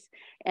base,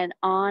 and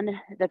on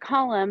the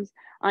columns,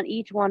 on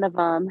each one of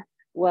them,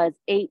 was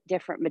 8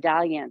 different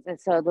medallions. And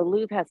so the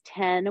Louvre has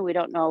 10. We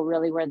don't know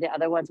really where the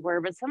other ones were,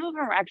 but some of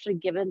them were actually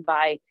given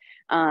by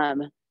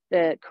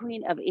the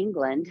Queen of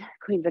England,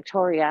 Queen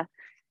Victoria.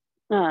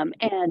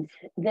 And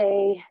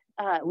they,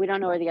 we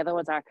don't know where the other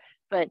ones are,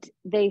 but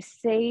they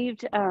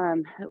saved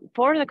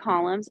 4 of the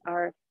columns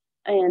are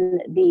in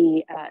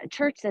the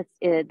church that's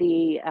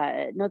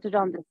the Notre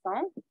Dame de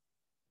Saint.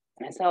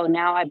 So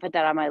now I put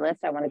that on my list.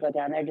 I want to go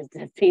down there just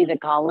to see the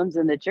columns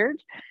in the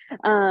church.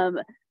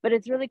 But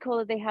it's really cool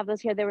that they have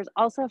those here. There was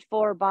also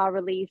 4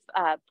 bas-relief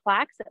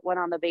plaques that went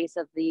on the base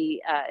of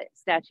the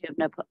statue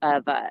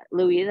of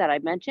Louis that I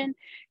mentioned.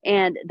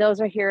 And those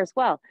are here as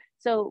well.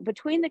 So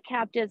between the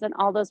captives and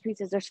all those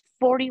pieces, there's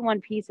 41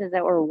 pieces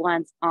that were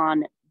once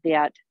on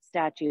that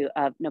statue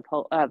of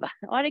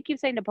why do I keep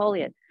saying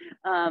Napoleon?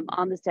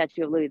 On the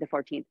statue of Louis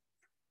XIV.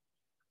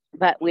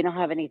 But we don't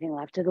have anything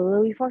left of the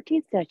Louis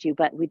XIV statue,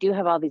 but we do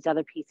have all these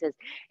other pieces.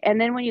 And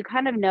then when you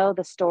kind of know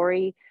the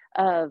story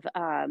of,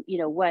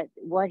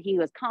 what he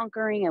was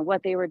conquering and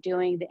what they were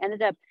doing, they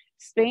ended up,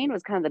 Spain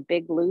was kind of the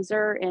big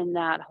loser in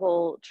that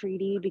whole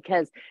treaty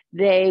because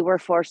they were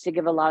forced to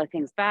give a lot of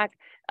things back.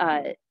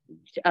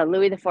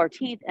 Louis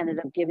XIV ended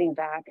up giving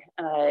back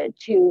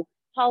to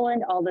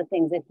Holland all the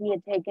things that he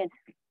had taken.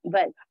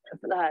 But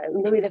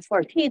Louis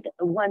XIV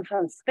won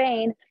from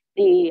Spain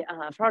the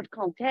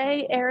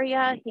Franche-Comté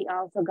area. He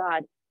also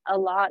got a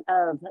lot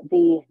of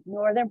the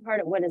northern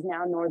part of what is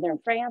now northern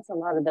France, a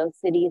lot of those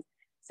cities.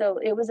 So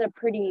it was a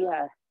pretty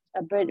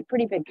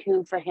big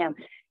coup for him.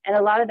 And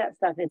a lot of that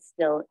stuff is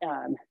still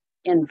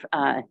in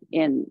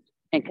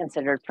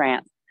considered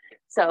France.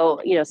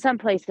 So, some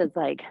places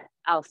like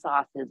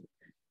Alsace is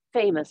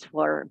famous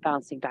for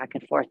bouncing back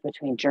and forth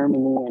between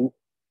Germany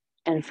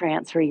and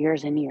France for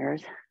years and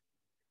years.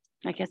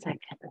 I guess I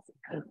can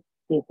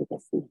see if we can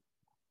see.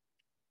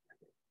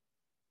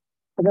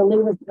 The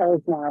Louvre is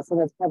closed now, so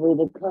that's probably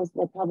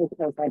they'll probably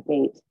close by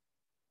 8.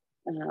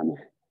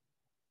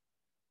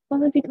 Well,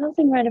 they'll be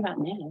closing right about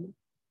now.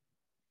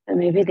 But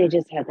maybe they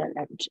just had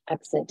that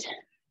exit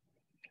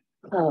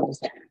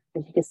closed.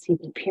 But you can see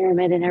the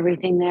pyramid and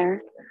everything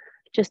there.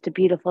 Just a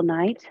beautiful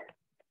night.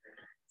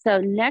 So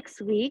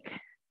next week,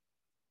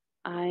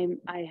 I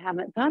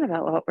haven't thought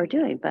about what we're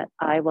doing, but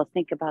I will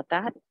think about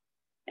that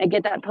and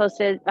get that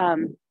posted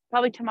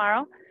probably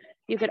tomorrow.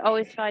 You could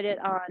always find it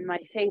on my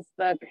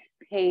Facebook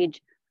page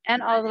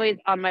and all the way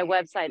on my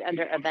website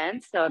under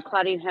events. So at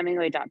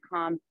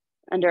ClaudineHemingway.com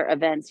under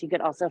events, you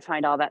could also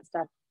find all that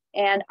stuff.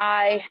 And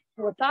I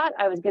thought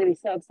I was going to be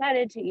so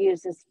excited to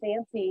use this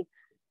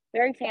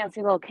very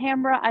fancy little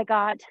camera I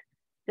got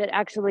that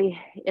actually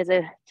is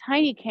a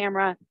tiny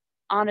camera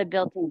on a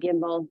built-in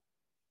gimbal.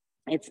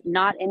 It's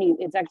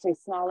actually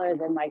smaller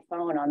than my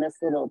phone on this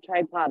little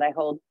tripod I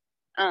hold.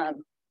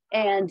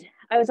 And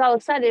I was all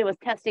excited. I was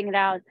testing it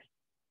out.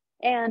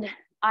 And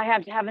I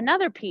have to have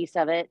another piece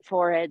of it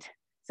for it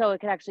so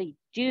it could actually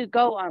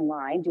go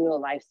online, do a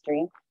live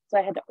stream. So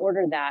I had to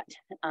order that.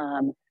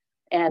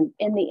 And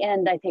in the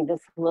end, I think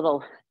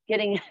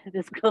getting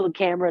this little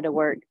camera to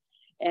work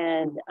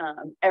and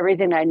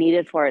everything I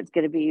needed for it's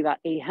going to be about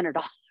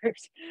 $800,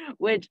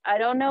 which I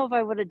don't know if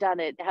I would have done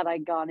it had I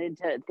gone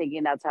into it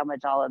thinking that's how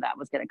much all of that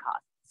was going to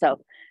cost. So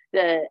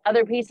the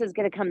other piece is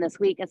going to come this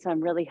week. And so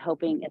I'm really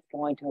hoping it's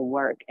going to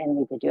work and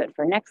we could do it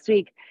for next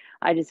week.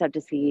 I just have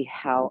to see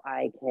how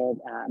I could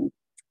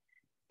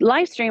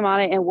live stream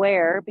on it and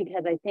where,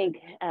 because I think,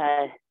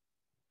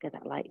 get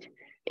that light.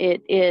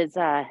 It is,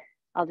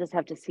 I'll just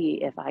have to see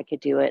if I could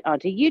do it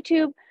onto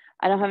YouTube.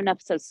 I don't have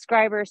enough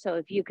subscribers. So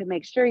if you could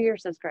make sure you're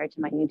subscribed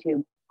to my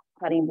YouTube,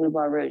 Claudine Blue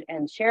Ball Rouge,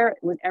 and share it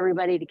with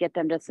everybody to get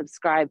them to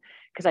subscribe,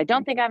 because I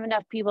don't think I have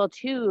enough people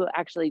to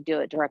actually do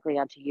it directly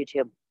onto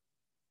YouTube.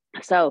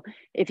 So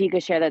if you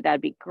could share that,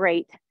 that'd be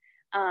great.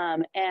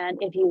 And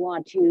if you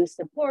want to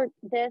support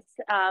this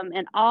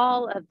and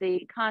all of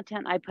the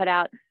content I put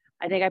out,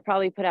 I think I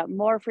probably put out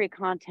more free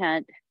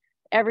content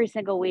every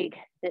single week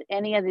than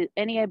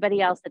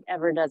anybody else that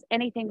ever does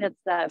anything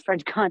that's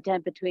French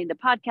content, between the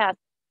podcast,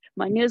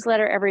 my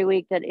newsletter every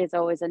week that is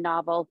always a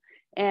novel,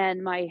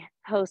 and my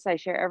posts I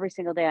share every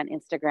single day on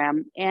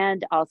Instagram,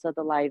 and also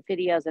the live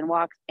videos and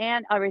walks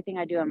and everything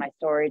I do in my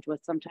storage,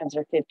 with sometimes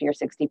are 50 or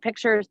 60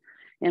 pictures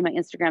in my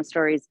Instagram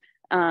stories.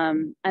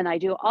 And I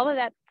do all of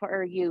that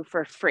for you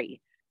for free.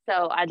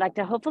 So I'd like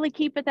to hopefully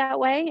keep it that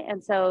way.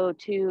 And so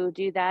to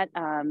do that,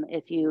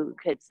 if you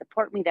could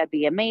support me, that'd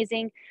be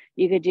amazing.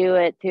 You could do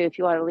it too if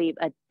you want to leave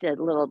a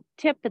little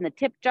tip in the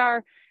tip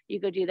jar. You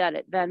could do that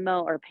at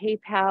Venmo or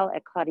PayPal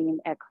at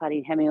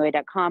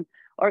ClaudineHemingway.com,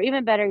 or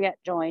even better yet,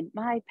 join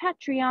my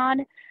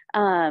Patreon,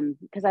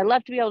 because I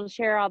love to be able to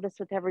share all this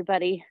with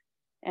everybody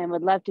and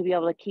would love to be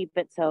able to keep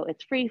it so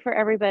it's free for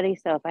everybody.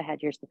 So if I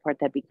had your support,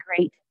 that'd be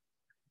great.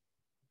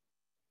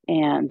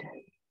 And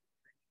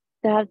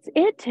that's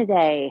it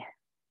today.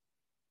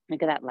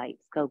 Look at that light,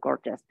 it's so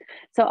gorgeous.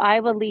 So I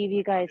will leave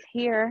you guys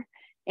here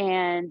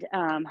and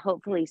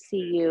hopefully see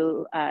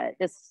you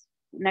this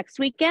next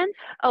weekend.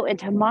 Oh, and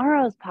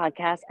tomorrow's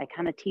podcast, I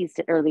kind of teased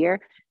it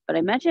earlier, but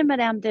I mentioned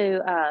Madame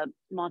de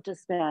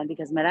Montespan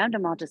because Madame de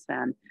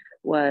Montespan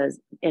was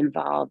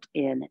involved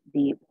in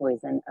the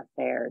poison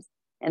affairs.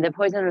 And the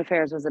poison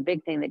affairs was a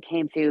big thing that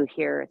came through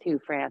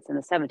France in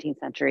the 17th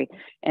century.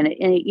 And it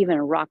even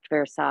rocked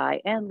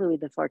Versailles and Louis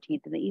XIV.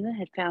 And they even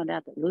had found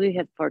out that Louis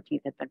XIV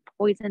had been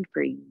poisoned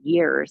for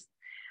years.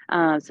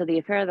 So the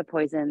affair of the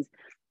poisons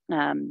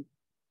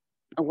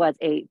was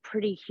a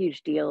pretty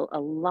huge deal. A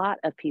lot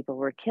of people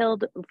were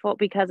killed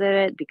because of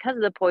it, because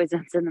of the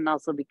poisons, and then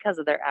also because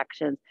of their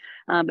actions.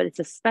 But it's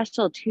a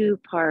special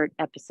 2-part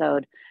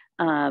episode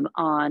on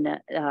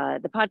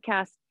the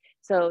podcast.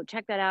 So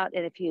check that out.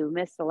 And if you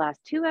missed the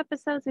last 2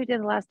 episodes we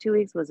did the last 2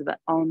 weeks, was about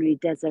Henri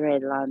Désiré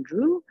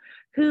Landru,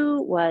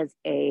 who was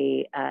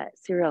a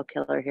serial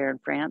killer here in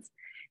France.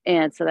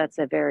 And so that's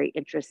a very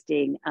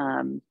interesting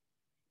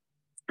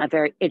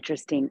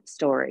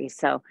story.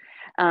 So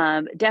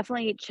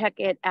definitely check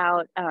it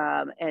out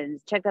and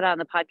check that out on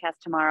the podcast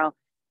tomorrow.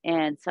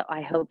 And so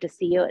I hope to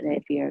see you. And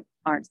if you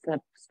aren't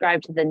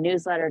subscribed to the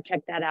newsletter, check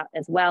that out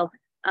as well.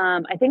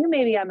 I think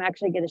maybe I'm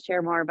actually going to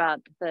share more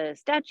about the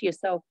statue.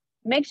 So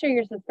make sure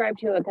you're subscribed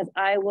to it because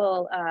I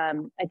will,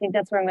 I think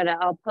that's where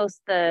I'll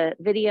post the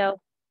video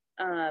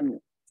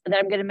that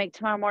I'm going to make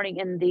tomorrow morning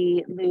in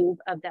the lieu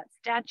of that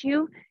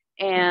statue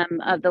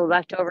and of the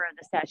leftover of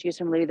the statues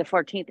from Louis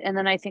XIV. And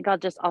then I think I'll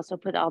just also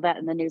put all that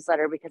in the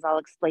newsletter because I'll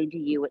explain to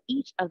you what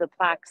each of the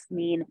plaques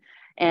mean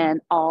and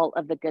all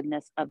of the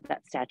goodness of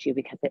that statue,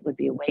 because it would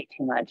be way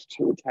too much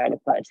to try to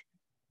put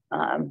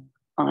on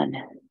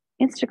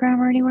Instagram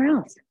or anywhere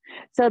else.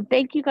 So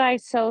thank you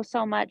guys so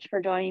much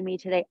for joining me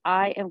today.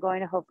 I am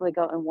going to hopefully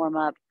go and warm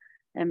up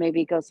and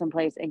maybe go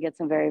someplace and get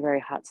some very, very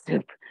hot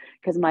soup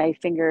because my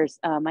fingers,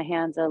 my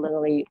hands are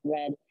literally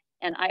red.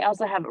 And I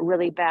also have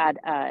really bad,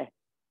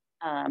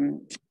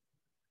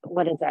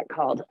 what is that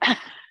called?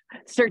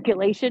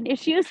 Circulation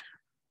issues.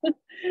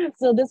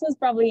 So this was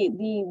probably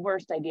the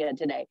worst idea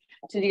today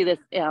to do this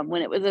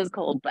when it was as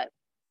cold, but,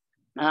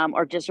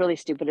 or just really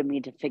stupid of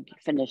me to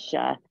finish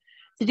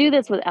to do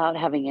this without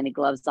having any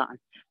gloves on.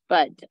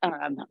 But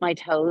my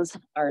toes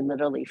are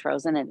literally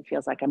frozen and it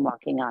feels like I'm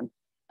walking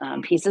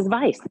on pieces of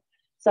ice.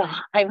 So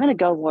I'm going to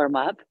go warm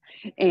up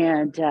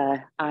and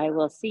I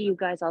will see you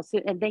guys all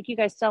soon. And thank you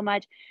guys so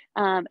much.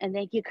 And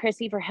thank you,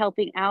 Chrissy, for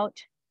helping out.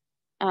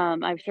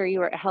 I'm sure you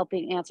were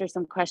helping answer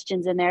some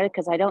questions in there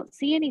because I don't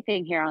see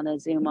anything here on the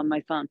Zoom on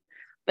my phone.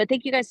 But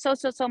thank you guys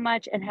so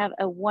much and have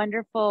a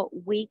wonderful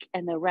week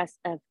and the rest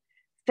of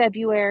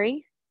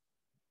February.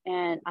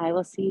 And I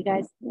will see you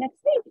guys next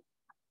week.